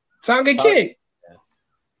Kid. Tonga Kid.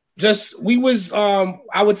 Just we was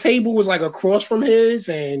our table was like across from his,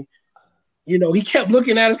 and he kept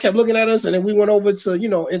looking at us, and then we went over to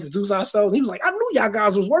introduce ourselves. He was like, I knew y'all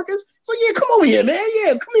guys was workers. So yeah, come over here, man.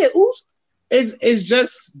 Yeah, come here, oops. It's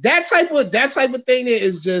just that type of thing that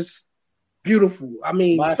is just beautiful. I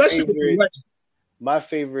mean, my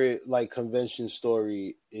favorite like convention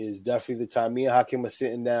story is definitely the time me and Hakim were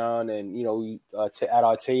sitting down, and we at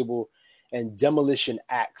our table, and Demolition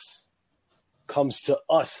Axe comes to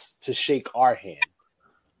us to shake our hand,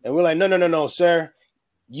 and we're like, no, sir,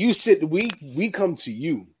 you sit. We come to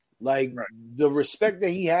you. Like the respect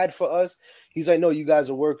that he had for us. He's like, no, you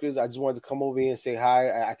guys are workers. I just wanted to come over here and say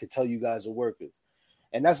hi. I could tell you guys are workers.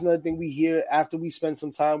 And that's another thing we hear after we spend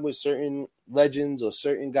some time with certain legends or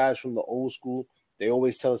certain guys from the old school. They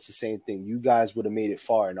always tell us the same thing. You guys would have made it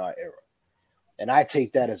far in our era. And I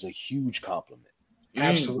take that as a huge compliment.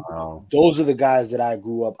 Absolutely. Wow. Those are the guys that I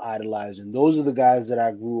grew up idolizing. Those are the guys that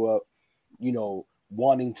I grew up,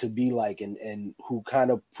 wanting to be like, and who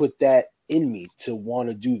kind of put that in me to want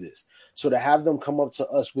to do this. So to have them come up to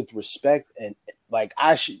us with respect, and like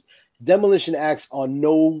Demolition Axe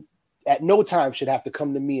at no time should have to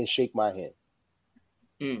come to me and shake my hand.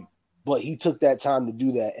 But he took that time to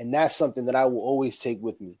do that, and that's something that I will always take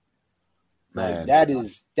with me. Like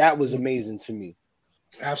that was amazing to me.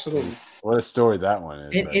 Absolutely. What a story that one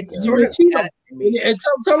is. It's sort of Tito. And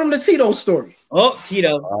tell them the Tito story. Oh,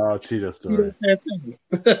 Tito. Oh, Tito story.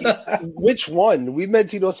 Which one? We've met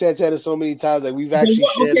Tito Santana so many times. Like we've actually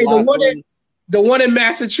shared the one in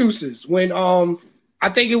Massachusetts when I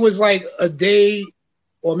think it was like a day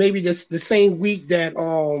or maybe the same week that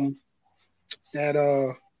oh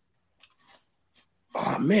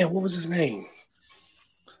man, what was his name?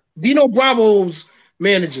 Dino Bravo's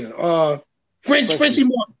manager. Frenchie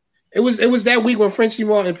Martin. It was that week when Frenchie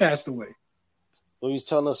Martin passed away. Well, he was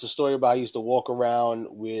telling us a story about he used to walk around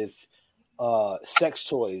with sex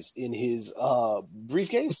toys in his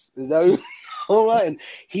briefcase. Is that and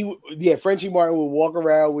Frenchie Martin would walk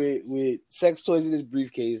around with sex toys in his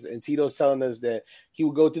briefcase, and Tito's telling us that he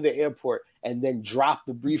would go to the airport and then drop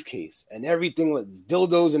the briefcase, and everything, like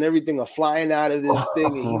dildos and everything, are flying out of this thing,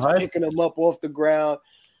 and he's picking them up off the ground.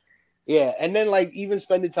 Yeah, and then like even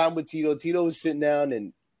spending time with Tito. Tito was sitting down,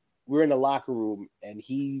 and we're in the locker room, and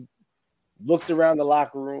he looked around the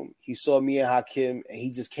locker room. He saw me and Hakim, and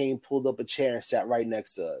he just pulled up a chair and sat right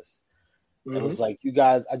next to us. Mm-hmm. And was like, "You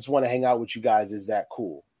guys, I just want to hang out with you guys. Is that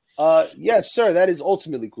cool?" Yes, sir. That is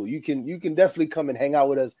ultimately cool. You can definitely come and hang out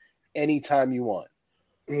with us anytime you want.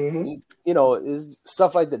 Mm-hmm. Is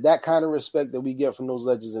stuff like that. That kind of respect that we get from those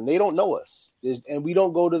legends, and they don't know us. And we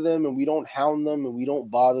don't go to them, and we don't hound them, and we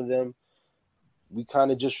don't bother them. We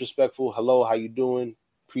kind of just respectful. Hello, how you doing?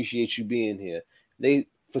 Appreciate you being here. They,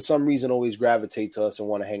 for some reason, always gravitate to us and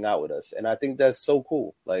want to hang out with us, and I think that's so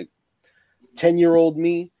cool. Like 10-year-old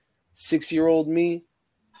me, 6-year-old me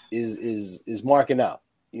is marking out.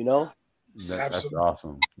 That's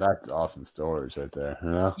awesome. That's awesome stories right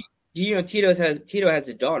there. Tito has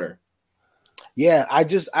a daughter. Yeah, I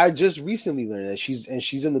just recently learned that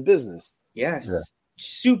she's in the business. Yes, yeah.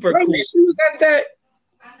 Super cool.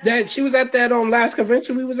 She was at that last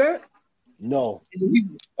convention we was at. No.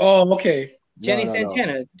 Oh, okay. Jenny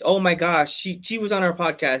Santana. No. Oh my gosh, she was on our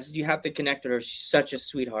podcast. You have to connect with her. She's such a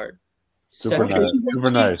sweetheart. Super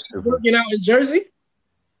nice. She's working out in Jersey.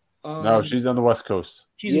 No, she's on the West Coast.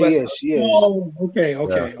 She's West Coast. She is. Oh, okay.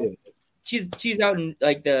 Yeah. She's out in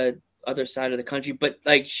like the other side of the country, but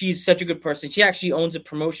like she's such a good person. She actually owns a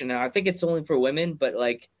promotion now. I think it's only for women, but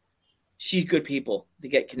like she's good people to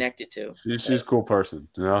get connected to. She's a cool person,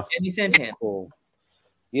 Jenny Santana. Cool.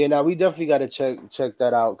 Yeah, now we definitely got to check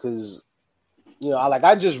that out because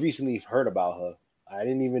I just recently heard about her. I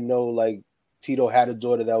didn't even know like Tito had a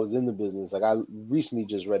daughter that was in the business. Like I recently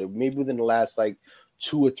just read it, maybe within the last like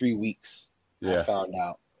 2 or 3 weeks. Yeah. I found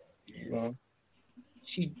out. Yeah.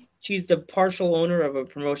 She's the partial owner of a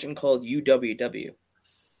promotion called UWW.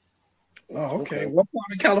 Oh, okay. What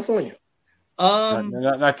part of California?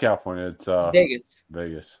 Not California. It's Vegas.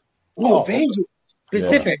 Vegas. Oh, Vegas.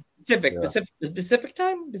 Pacific. Pacific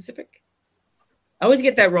time. Pacific. I always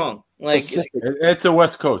get that wrong. Like it's a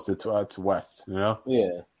West Coast. It's west. Yeah.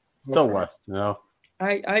 Still west.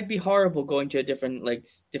 I'd be horrible going to a different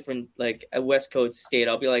a West Coast state.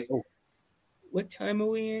 I'll be like, what time are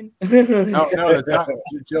we in? No, the time,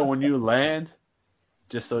 Joe, when you land,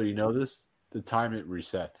 just so you know this, the time it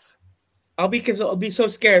resets. I'll be so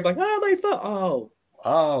scared. Like, oh, my phone.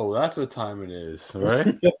 Oh, that's what time it is, right?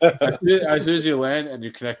 as soon as you land and you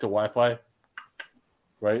connect to Wi-Fi,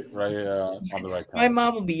 right on the right time. My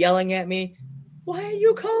mom will be yelling at me. Why are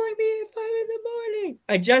you calling me at 5 a.m?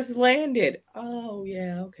 I just landed. Oh,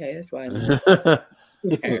 yeah, okay, that's why.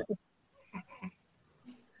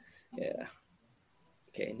 Yeah.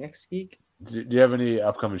 Okay, next week. Do you have any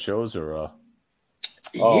upcoming shows or?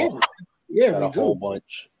 Yeah, we a do. whole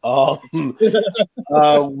bunch.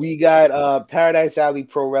 We got Paradise Alley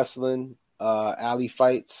Pro Wrestling, Alley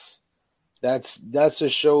Fights. That's a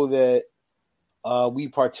show that we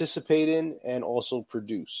participate in and also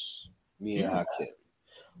produce. Me and Hakim.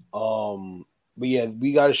 But yeah,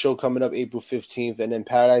 we got a show coming up April 15th, and then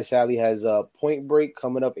Paradise Alley has a Point Break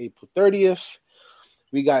coming up April 30th.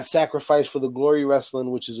 We got Sacrifice for the Glory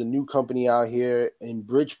Wrestling, which is a new company out here in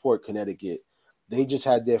Bridgeport, Connecticut. They just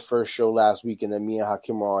had their first show last week, and then me and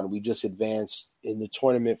Hakim are on. We just advanced in the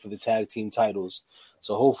tournament for the tag team titles.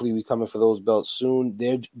 So hopefully we coming for those belts soon.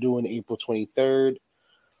 They're doing April 23rd.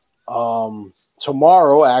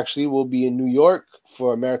 Tomorrow, actually, we'll be in New York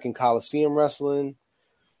for American Coliseum Wrestling.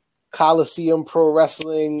 Coliseum Pro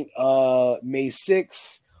Wrestling, May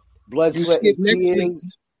 6th. Blood, Sweat, and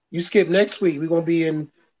Tears. You skip next week. We're going to be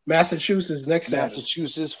in Massachusetts next Saturday.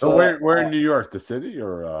 Massachusetts. So where in New York? The city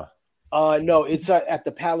or? No, it's at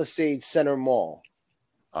the Palisades Center Mall.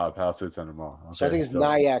 Palisades Center Mall. Okay, so I think it's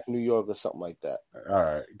Nyack, New York, or something like that. All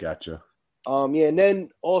right, gotcha. Yeah, and then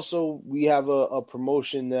also we have a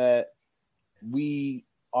promotion that we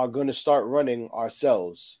are going to start running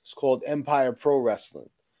ourselves. It's called Empire Pro Wrestling.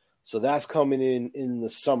 So that's coming in the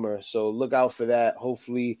summer. So look out for that.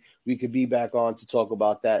 Hopefully we could be back on to talk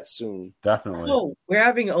about that soon. Definitely. Oh, we're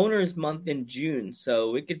having Owners Month in June,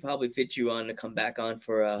 so we could probably fit you on to come back on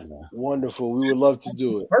for Wonderful. We would love to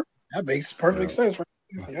do it. That makes perfect sense. Right?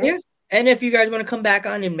 Yeah. And if you guys want to come back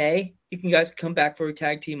on in May, you can guys come back for a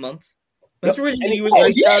tag team month. Let's let's do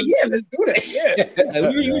that. Yeah. I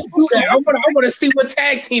want to see what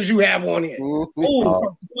tag teams you have on here. Oh,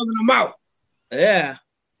 them out. Yeah.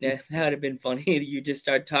 Yeah, that would have been funny. You just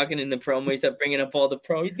start talking in the promo, you start bringing up all the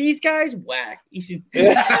promos. These guys whack. You should.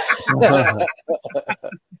 You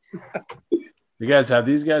guys have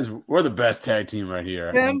these guys. We're the best tag team right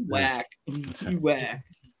here. Them whack. You whack.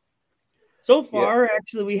 So far,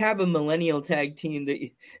 actually, we have a millennial tag team.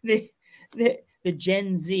 The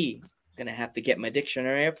Gen Z. Gonna have to get my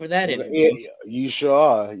dictionary up for that interview. Yeah, you sure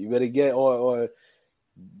are. You better get or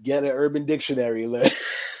get an Urban Dictionary. With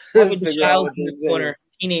the child in the corner.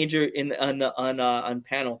 Teenager on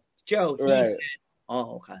panel. Joe, he said,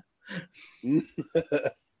 "Oh, okay."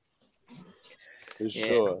 For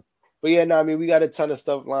sure. But yeah, no, I mean, we got a ton of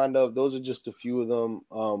stuff lined up. Those are just a few of them.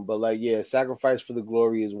 But Sacrifice for the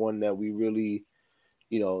Glory is one that we really,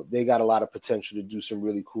 they got a lot of potential to do some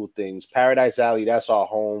really cool things. Paradise Alley, that's our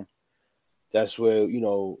home. That's where,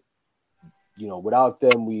 without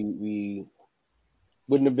them, we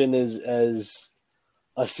wouldn't have been as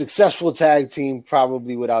a successful tag team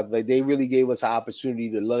probably without. They really gave us an opportunity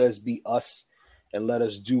to let us be us and let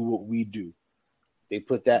us do what we do. They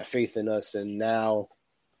put that faith in us, and now,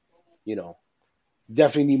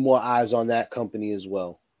 definitely need more eyes on that company as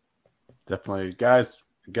well. Definitely, guys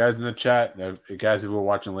in the chat, guys who are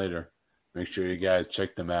watching later, make sure you guys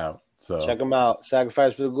check them out. So check them out.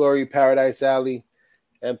 Sacrifice for the Glory, Paradise Alley,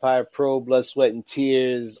 Empire Pro, Blood, Sweat, and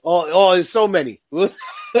Tears. Oh, there's so many.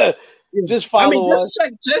 Just follow us.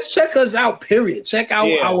 Just check us out, period. Check out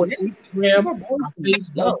our Instagram, our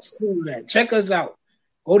Facebook, all that. Check us out.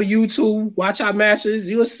 Go to YouTube, watch our matches.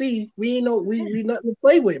 You'll see we nothing to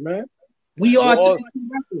play with, man. We're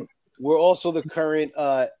also the current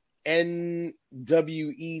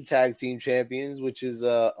NWE Tag Team Champions, which is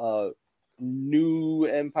a New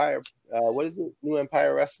Empire. What is it? New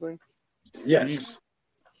Empire Wrestling? Yes.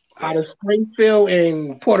 Out of Springfield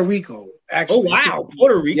and Puerto Rico. Actually. Oh wow,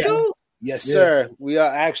 Puerto Rico? Yes, sir. We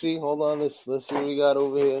are actually. Hold on, let's see what we got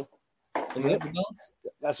over here.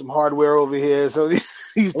 Got some hardware over here. So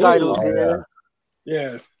these titles here.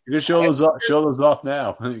 Yeah. You can show those off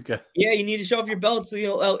now. Yeah, you need to show off your belt. So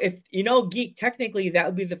if Geek, technically that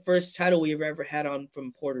would be the first title we've ever had on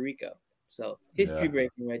from Puerto Rico. So history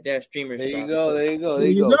breaking right there. Streamers. There you go. There you go.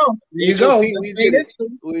 We did it.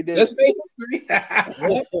 Let's make history.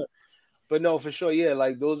 But no, for sure, yeah.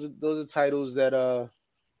 Like those are titles that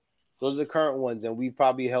those are the current ones, and we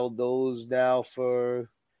probably held those now for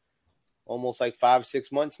almost like 5-6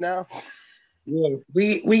 months now. Yeah,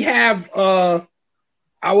 we have our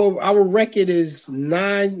record is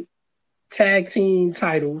 9 tag team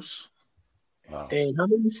titles. Wow. And how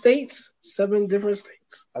many states? 7 different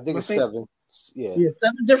states. I think it's 7. Yeah. 7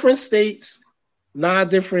 different states, 9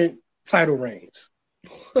 different title reigns.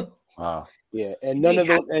 Wow. Yeah, and none of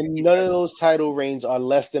those title reigns are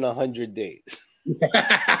less than 100 days.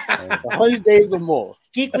 100 days or more.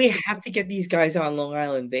 Geek, we have to get these guys on Long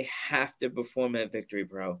Island. They have to perform at Victory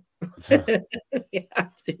Pro. You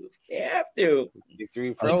have to.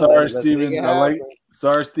 Victory Pro. Sorry,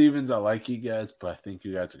 Stevens. I like you guys, but I think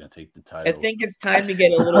you guys are gonna take the title. I think it's time to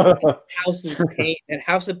get a little House of Pain. And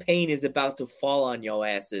House of Pain is about to fall on your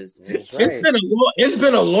asses. That's right. It's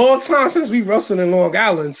been a long time since we wrestled in Long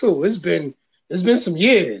Island too. It's been some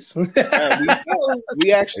years.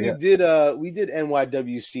 We actually did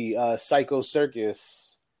NYWC Psycho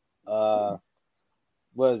Circus. What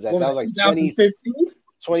was that? That was like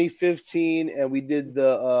 2015, and we did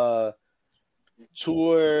the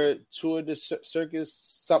tour de circus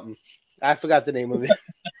something. I forgot the name of it,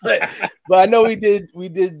 but I know we did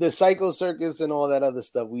the Psycho Circus and all that other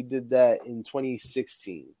stuff. We did that in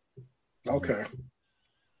 2016. Okay.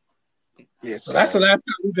 Yeah, so that's the last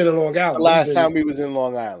time we've been in Long Island. The last time we was in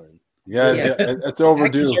Long Island. Yeah, it's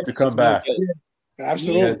overdue to come back.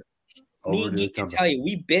 Absolutely. Me can tell you,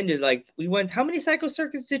 we've been to we went. How many Psycho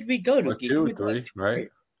Circus did we go to? 2, 3, right?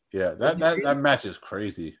 Yeah, that match is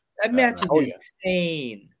crazy. That match is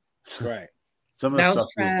insane. Right. Some of the Mouse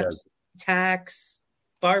traps, tacks,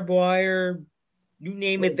 barbed wire, you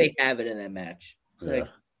name it, they have it in that match. It's like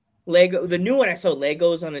Lego. The new one I saw,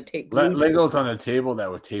 Legos on a table. Legos on a table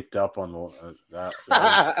that were taped up on the.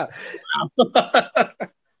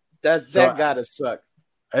 That gotta suck.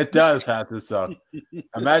 It does have to suck.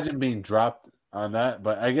 Imagine being dropped on that,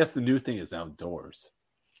 but I guess the new thing is outdoors.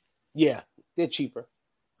 Yeah, they're cheaper.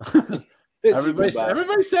 Everybody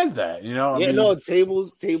says that, you know. No,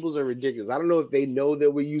 tables are ridiculous. I don't know if they know that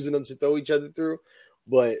we're using them to throw each other through,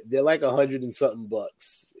 but they're like $100 and something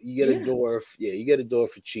bucks. You get a door, you get a door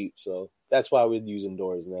for cheap. So that's why we're using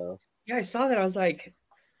doors now. Yeah, I saw that. I was like,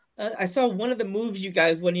 I saw one of the moves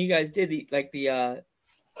one of you guys did,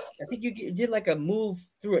 I think you did like a move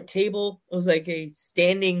through a table. It was like a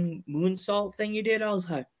standing moonsault thing you did. I was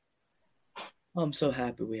like, I'm so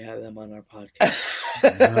happy we have them on our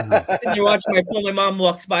podcast. You're watching my phone. My mom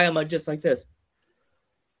walks by. I'm like, just like this.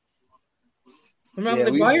 My mom's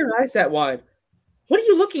like, why are your eyes that wide? What are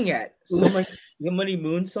you looking at? Somebody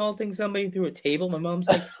moonsaulting somebody through a table. My mom's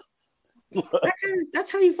like, that's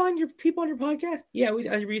how you find your people on your podcast? Yeah,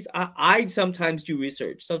 I sometimes do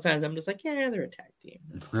research. Sometimes I'm just like, yeah, they're a tag team.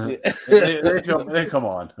 they come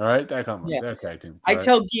on, all right? They come on. Yeah. They're a tag team. I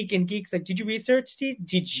tell Geek, and Geek's like, did you research, Steve?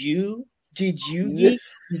 Did you, Geek?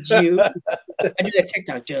 Did you? I do that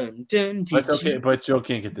TikTok. Dun, dun, But it's okay, but Joe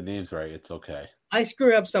can't get the names right. It's okay. I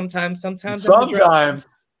screw up sometimes. Sometimes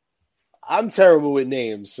I'm terrible with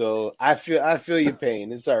names, so I feel your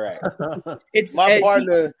pain. It's all right. It's my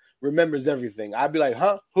partner remembers everything. I'd be like,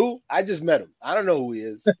 huh? Who? I just met him. I don't know who he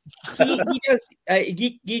is. He does.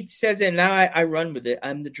 Geek says it, and now I run with it.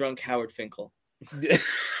 I'm the drunk Howard Finkel. I'm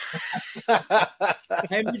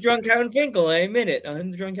the drunk Howard Finkel. I admit it.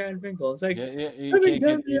 I'm the drunk Howard Finkel. It's like,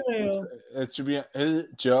 it should be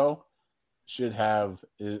Joe should have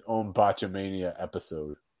his own Botchamania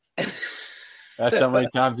episode. That's how many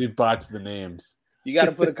times he botched the names. You got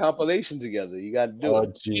to put a compilation together. You got to do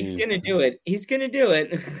it. He's gonna do it. He's gonna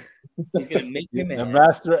make him mad. The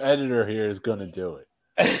master editor here is gonna do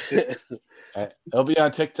it. It'll be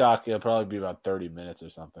on TikTok. It'll probably be about 30 minutes or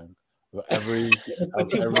something. Of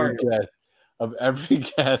every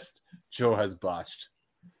guest Joe has botched.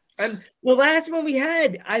 And the last one we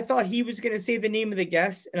had, I thought he was gonna say the name of the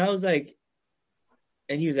guest, and I was like,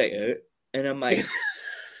 and he was like, and I'm like,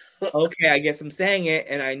 okay, I guess I'm saying it,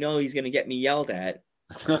 and I know he's gonna get me yelled at.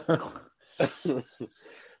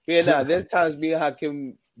 There's times me and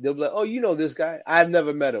Hakim, they'll be like, oh, you know this guy? I've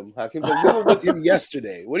never met him. Hakim, we were with him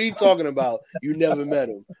yesterday. What are you talking about? You never met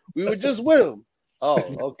him. We were just with him. Oh,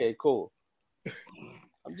 okay, cool.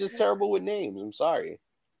 I'm just terrible with names. I'm sorry.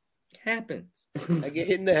 Happens. I get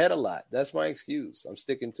hit in the head a lot. That's my excuse. I'm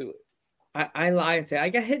sticking to it. I lie and say I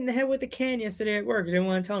got hit in the head with a can yesterday at work. I didn't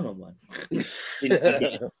want to tell no one. I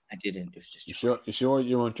didn't. It was just you sure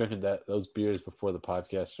you weren't drinking those beers before the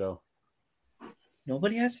podcast show?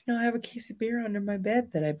 Nobody has to know I have a case of beer under my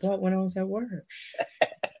bed that I bought when I was at work.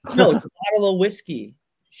 No, it's a bottle of whiskey.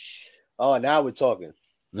 Oh, now we're talking.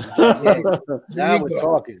 Now we're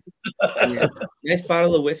talking. Yeah. Nice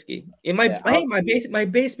bottle of whiskey. In my my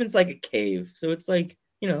basement's like a cave, so it's like,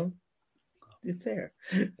 you know, it's there.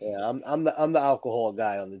 Yeah, I'm the alcohol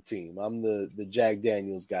guy on the team. I'm the Jack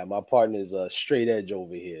Daniels guy. My partner is a straight edge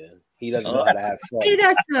over here. He doesn't know how to have fun. Hey,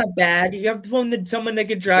 that's not bad. You have someone that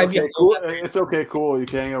can drive you. Cool. It's okay, cool. You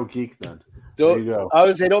can hang out Geek then. There you go. I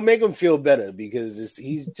would say don't make him feel better because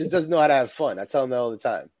he just doesn't know how to have fun. I tell him that all the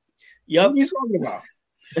time. Yep. What are you talking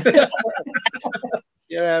about?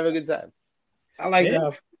 Yeah, have a good time. I like that.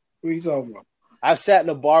 What are you talking about? I've sat in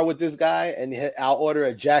a bar with this guy, and I'll order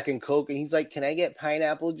a Jack and Coke, and he's like, "Can I get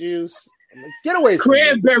pineapple juice?" I'm like, get away from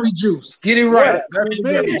cranberry me. Juice. Get it right.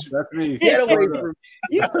 Yeah, that's me. Get away from me.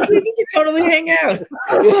 You can totally hang out.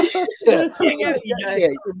 Hang out, you guys. Yeah,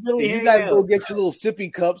 Really you hang guys out. go get your little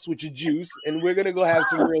sippy cups with your juice, and we're gonna go have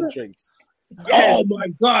some real drinks. Oh my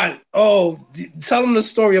God! Oh, tell them the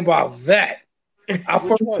story about that. Our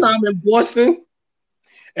first time in Boston,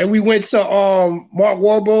 and we went to Mark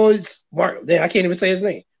Wahlberg's. I can't even say his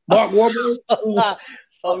name. Mark Wahlberg.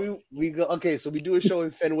 We go. Okay, so we do a show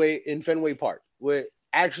in Fenway Park. We're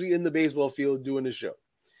actually in the baseball field doing the show.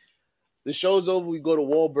 The show's over. We go to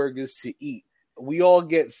Wahlburgers to eat. We all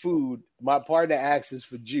get food. My partner asks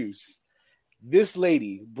for juice. This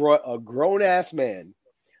lady brought a grown ass man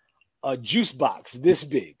a juice box this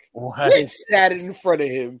big and sat it in front of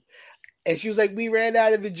him. And she was like, "We ran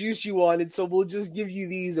out of the juice you wanted, so we'll just give you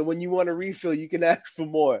these. And when you want a refill, you can ask for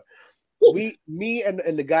more." Me and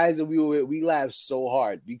the guys that we were with, we laughed so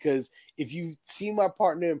hard because if you see my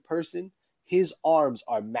partner in person, his arms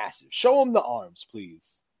are massive. Show him the arms,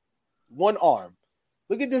 please. One arm.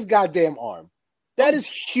 Look at this goddamn arm. That is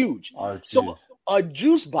huge. So a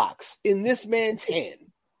juice box in this man's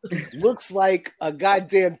hand looks like a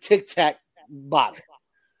goddamn Tic Tac bottle.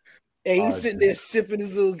 And he's sitting there sipping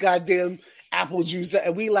his little goddamn apple juice.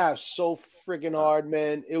 And we laughed so freaking hard,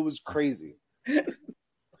 man. It was crazy.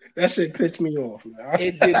 That shit pissed me off, man.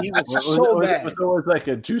 It did. He was so bad. Was it always like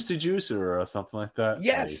a juicy juice or something like that?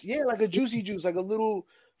 Yes, like a juicy juice, like a little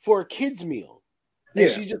for a kid's meal. And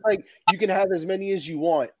she's just like, you can have as many as you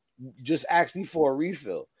want. Just ask me for a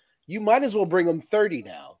refill. You might as well bring them 30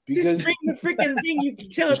 now because just bring the freaking thing. You can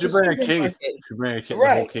tell. You should bring a case. You should bring a case.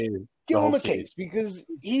 Right. Case. Give him a case because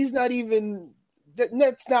he's not even.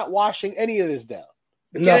 That's not washing any of this down.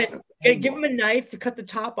 Give him a knife to cut the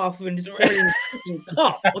top off of and just put it in a freaking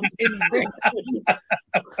cup.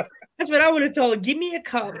 That's what I would have told him. Give me a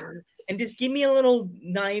cup and just give me a little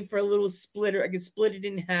knife or a little splitter. I can split it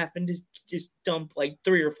in half and just dump like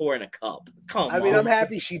 3 or 4 in a cup. I mean, I'm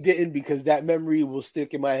happy she didn't because that memory will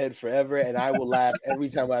stick in my head forever, and I will laugh every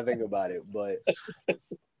time I think about it. But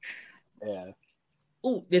yeah.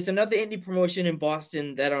 Oh, there's another indie promotion in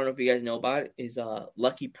Boston that I don't know if you guys know about. Is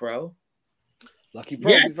Lucky Pro. Lucky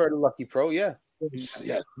Pro, We've heard of Lucky Pro, yeah.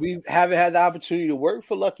 We haven't had the opportunity to work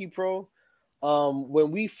for Lucky Pro.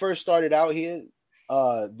 When we first started out here,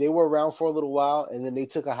 they were around for a little while, and then they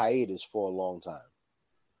took a hiatus for a long time.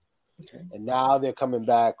 Okay. And now they're coming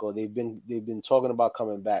back, or they've been talking about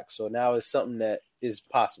coming back. So now it's something that is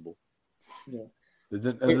possible. Yeah.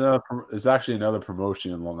 There's actually another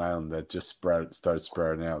promotion in Long Island that just started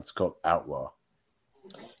spreading out. It's called Outlaw.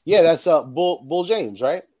 Yeah, that's Bull James,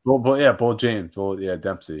 right? Bull James.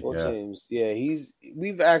 Dempsey. Bull James. Yeah,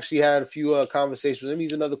 we've actually had a few conversations with him.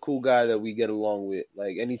 He's another cool guy that we get along with.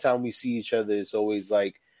 Like anytime we see each other, it's always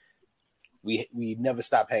like we never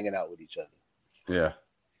stop hanging out with each other. Yeah.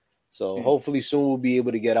 So hopefully soon we'll be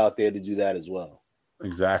able to get out there to do that as well.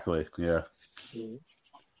 Exactly. Yeah. Mm-hmm.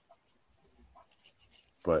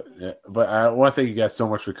 But I want to thank you guys so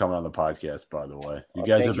much for coming on the podcast. By the way, you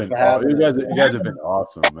guys have been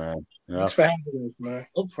awesome, man. Thanks for having us, man.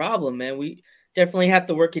 No problem, man. We definitely have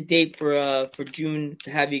to work a date for June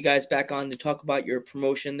to have you guys back on to talk about your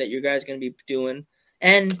promotion that you guys are going to be doing.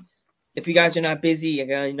 And if you guys are not busy,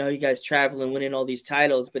 I know you guys travel and winning all these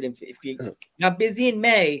titles. But if you're not busy in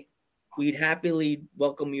May, we'd happily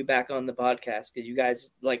welcome you back on the podcast because you guys are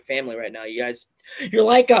like family right now. You're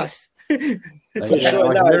like us.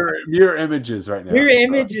 Mirror images right now. Mirror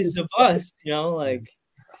images of us, like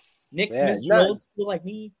Nick's Mr. Old School like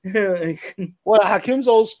me. Well, Hakim's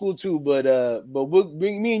old school too, but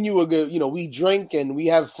me and you are good. We drink and we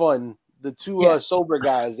have fun. The two sober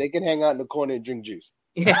guys, they can hang out in the corner and drink juice.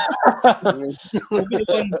 Yeah. We'll be the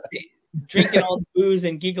ones drinking all the booze,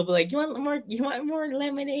 and Geek will be like, "You want more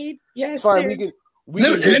lemonade?" Yes, it's fine. Sir.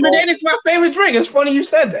 Lemonade is my favorite drink. It's funny you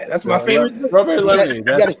said that. That's my favorite drink. Strawberry lemonade. You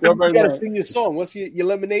gotta sing your song. What's your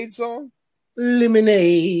lemonade song?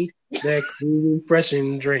 Lemonade, that cool,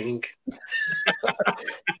 refreshing drink.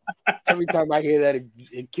 Every time I hear that,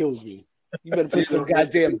 it kills me. You better put some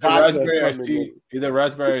goddamn vodka or something in it. Either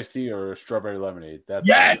raspberry iced tea or strawberry lemonade. That's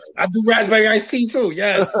Yes, I do raspberry iced tea too.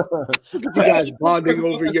 Yes. You guys bonding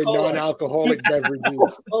over your non-alcoholic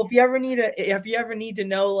beverages. Well, if you ever need to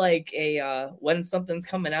know like when something's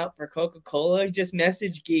coming out for Coca-Cola, just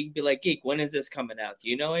message Geek. Be like, Geek, when is this coming out? Do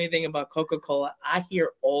you know anything about Coca-Cola? I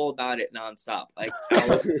hear all about it nonstop. Like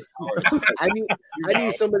hours. I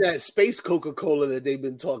need some of that space Coca-Cola that they've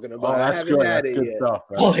been talking about. I haven't good. had That's it good yet. stuff.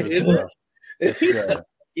 Oh, That's it's good stuff.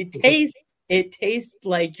 It tastes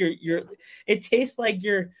like it tastes like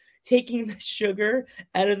you're taking the sugar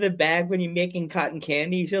out of the bag when you're making cotton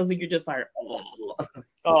candy. It feels like you're just like, oh,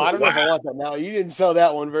 I don't know if I want that now. You didn't sell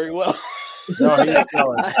that one very well. No, he didn't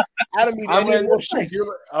sell it. I don't need any more sugar.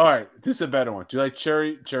 All right, this is a better one. Do you like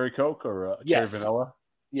cherry Coke or cherry vanilla?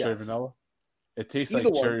 Yes. Cherry vanilla. It tastes Either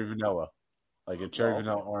like one. cherry vanilla, like a cherry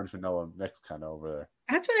vanilla, orange vanilla mix kind of over there.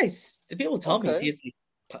 that's what the people tell me. It tastes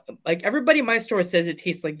like everybody in my store says it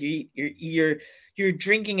tastes like you're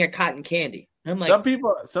drinking a cotton candy. And I'm like,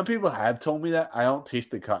 some people have told me that. I don't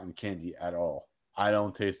taste the cotton candy at all. I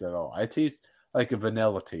don't taste it at all. I taste like a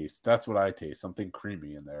vanilla taste. That's what I taste. Something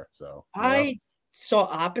creamy in there. So I saw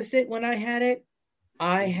opposite when I had it.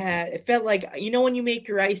 It felt like, when you make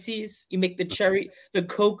your ices, you make the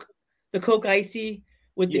Coke icy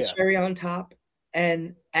with the cherry on top.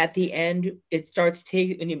 And at the end, it starts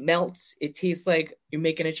when it melts, it tastes like you're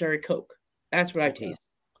making a cherry Coke. That's what I taste.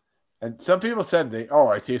 And some people said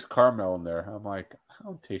I taste caramel in there. I'm like, I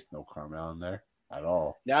don't taste no caramel in there at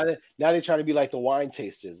all. Now they're trying to be like the wine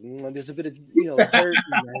tasters. There's a bit of dirt.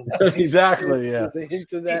 Exactly. Yeah. There's a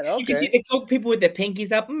hint of that. Okay. You can see the Coke people with their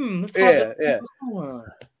pinkies up. Let's have this Coca-Cola.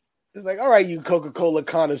 It's like, all right, you Coca-Cola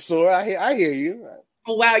connoisseur. I hear you.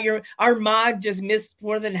 Oh wow, our mod just missed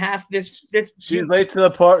more than half this. She's late to the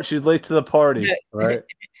part. She's late to the party, right?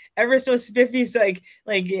 Ever so Spiffy's like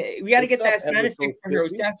we got to get that sound effect for her.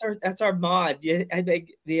 That's our mod. Yeah, I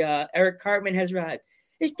think the Eric Cartman has arrived.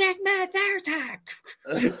 It's back, my attack.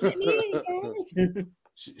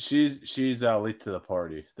 She's late to the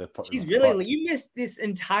party. She's really late. You missed this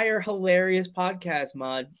entire hilarious podcast,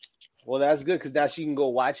 mod. Well, that's good because now she can go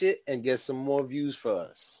watch it and get some more views for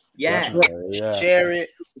us. Yes. Yeah. Share it,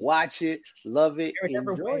 watch it, love it,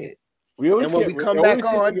 enjoy it. And when we come back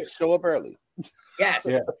on, show up early. Yes.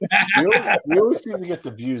 Yeah. we always seem to get the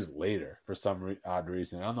views later for some odd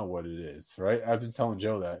reason. I don't know what it is, right? I've been telling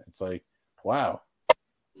Joe that. It's like, wow,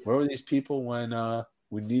 where were these people when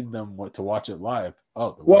we need them to watch it live?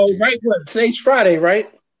 Oh, right. Today's Friday,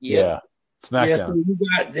 right? Yeah. SmackDown. Yeah, so we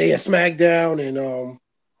got SmackDown and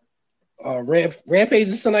Rampage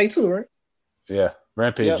is tonight too, right? Yeah,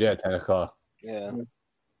 Rampage. Yeah, 10 o'clock. Yeah.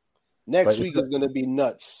 Next week is going to be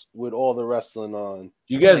nuts with all the wrestling on.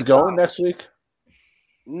 You guys going next week?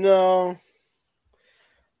 No.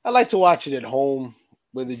 I like to watch it at home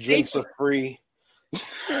where the drinks are free.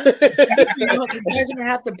 You guys gonna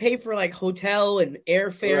have to pay for like hotel and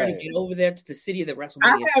airfare to get over there to the city of the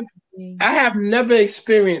WrestleMania. I have never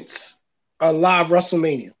experienced a live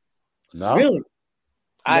WrestleMania. No, really.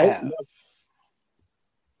 I have.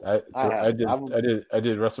 I did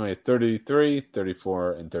WrestleMania 33,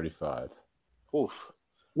 34, and 35. Oof.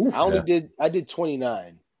 I did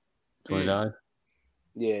 29. 29?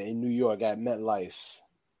 Yeah, in New York at MetLife.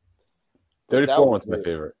 34 was my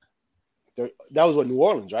favorite. That was New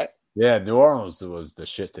Orleans, right? Yeah, New Orleans was the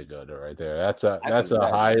shit to go to right there. That's a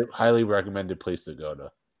highly recommended place to go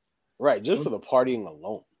to. Right, just for the partying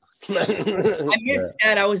alone. I missed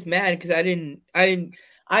that. I was mad because I didn't.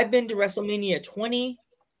 I've been to WrestleMania 20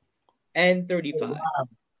 and 35. Oh, wow.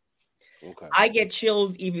 Okay. I get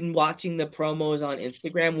chills even watching the promos on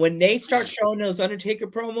Instagram when they start showing those Undertaker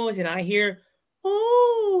promos, and I hear,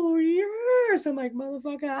 "Oh yes!" I'm like,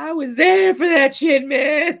 "Motherfucker, I was there for that shit,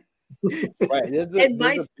 man." Right.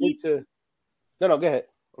 My seats. No, go ahead.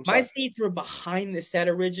 My seats were behind the set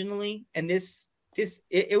originally, and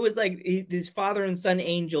it was like this father and son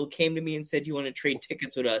angel came to me and said, "You want to trade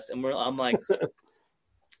tickets with us?" And I'm like,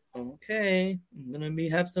 "Okay, I'm gonna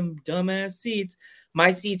have some dumbass seats."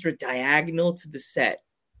 My seats were diagonal to the set.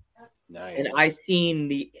 Nice. And I seen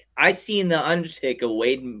the Undertaker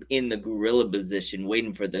waiting in the gorilla position,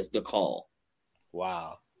 waiting for the call.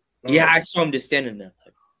 Wow. Yeah, I saw him just standing there,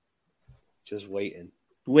 just waiting.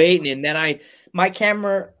 And then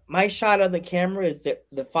my shot of the camera is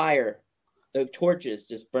the fire, the torches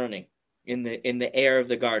just burning in the air of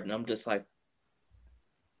the garden. I'm just like,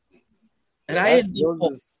 and I didn't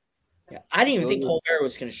even think Paul Bearer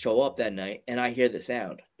was going to show up that night, and I hear the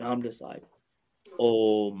sound, and I'm just like,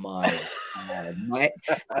 Oh my God.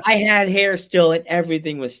 I had hair still and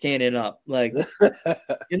everything was standing up. Like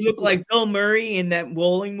it looked like Bill Murray in that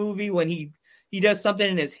bowling movie when he does something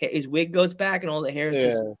and his wig goes back and all the hair is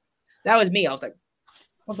just that was me. I was like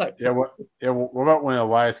what about when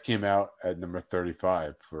Elias came out at number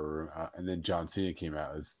 35 for and then John Cena came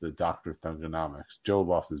out as the Doctor of Thugonomics? Joe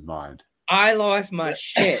lost his mind. I lost my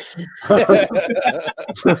shit.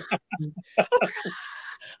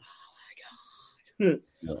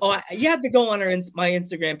 Oh, you have to go on my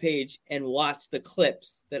Instagram page and watch the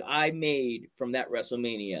clips that I made from that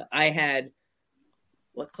WrestleMania. I had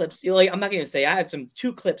what clips? I'm not going to say. I have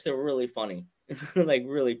two clips that were really funny, like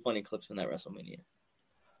really funny clips from that WrestleMania.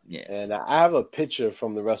 Yeah, and I have a picture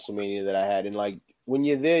from the WrestleMania that I had, and like when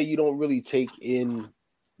you're there, you don't really take in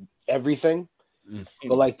everything,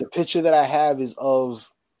 but like the picture that I have is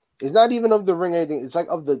it's not even of the ring or anything. It's like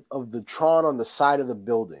of the Tron on the side of the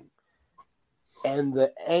building. And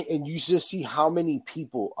you just see how many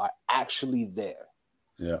people are actually there.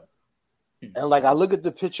 Yeah. And like I look at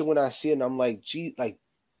the picture when I see it and I'm like, gee, like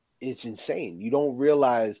it's insane. You don't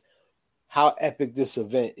realize how epic this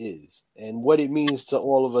event is and what it means to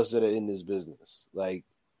all of us that are in this business. Like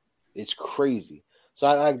it's crazy.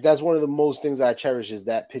 So that's one of the most things I cherish is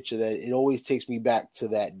that picture, that it always takes me back to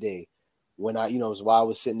that day when while I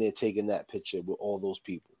was sitting there taking that picture with all those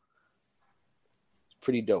people. It's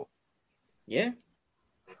pretty dope. Yeah,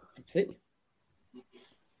 completely.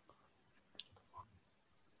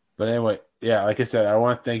 But anyway, yeah, like I said, I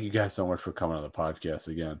want to thank you guys so much for coming on the podcast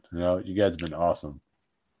again. You guys have been awesome.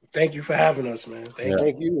 Thank you for having us, man.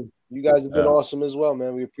 Thank you. You guys have been awesome as well,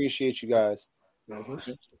 man. We appreciate you guys.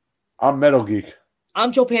 Mm-hmm. I'm Metal Geek.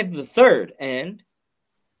 I'm Joe Panther the Third, and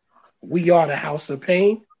we are the House of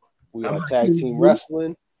Pain. We are Tag Team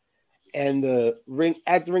Wrestling. And the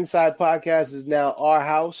Ringside Podcast is now our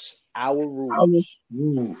house, our rules. Our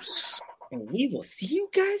rules. And we will see you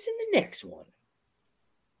guys in the next one.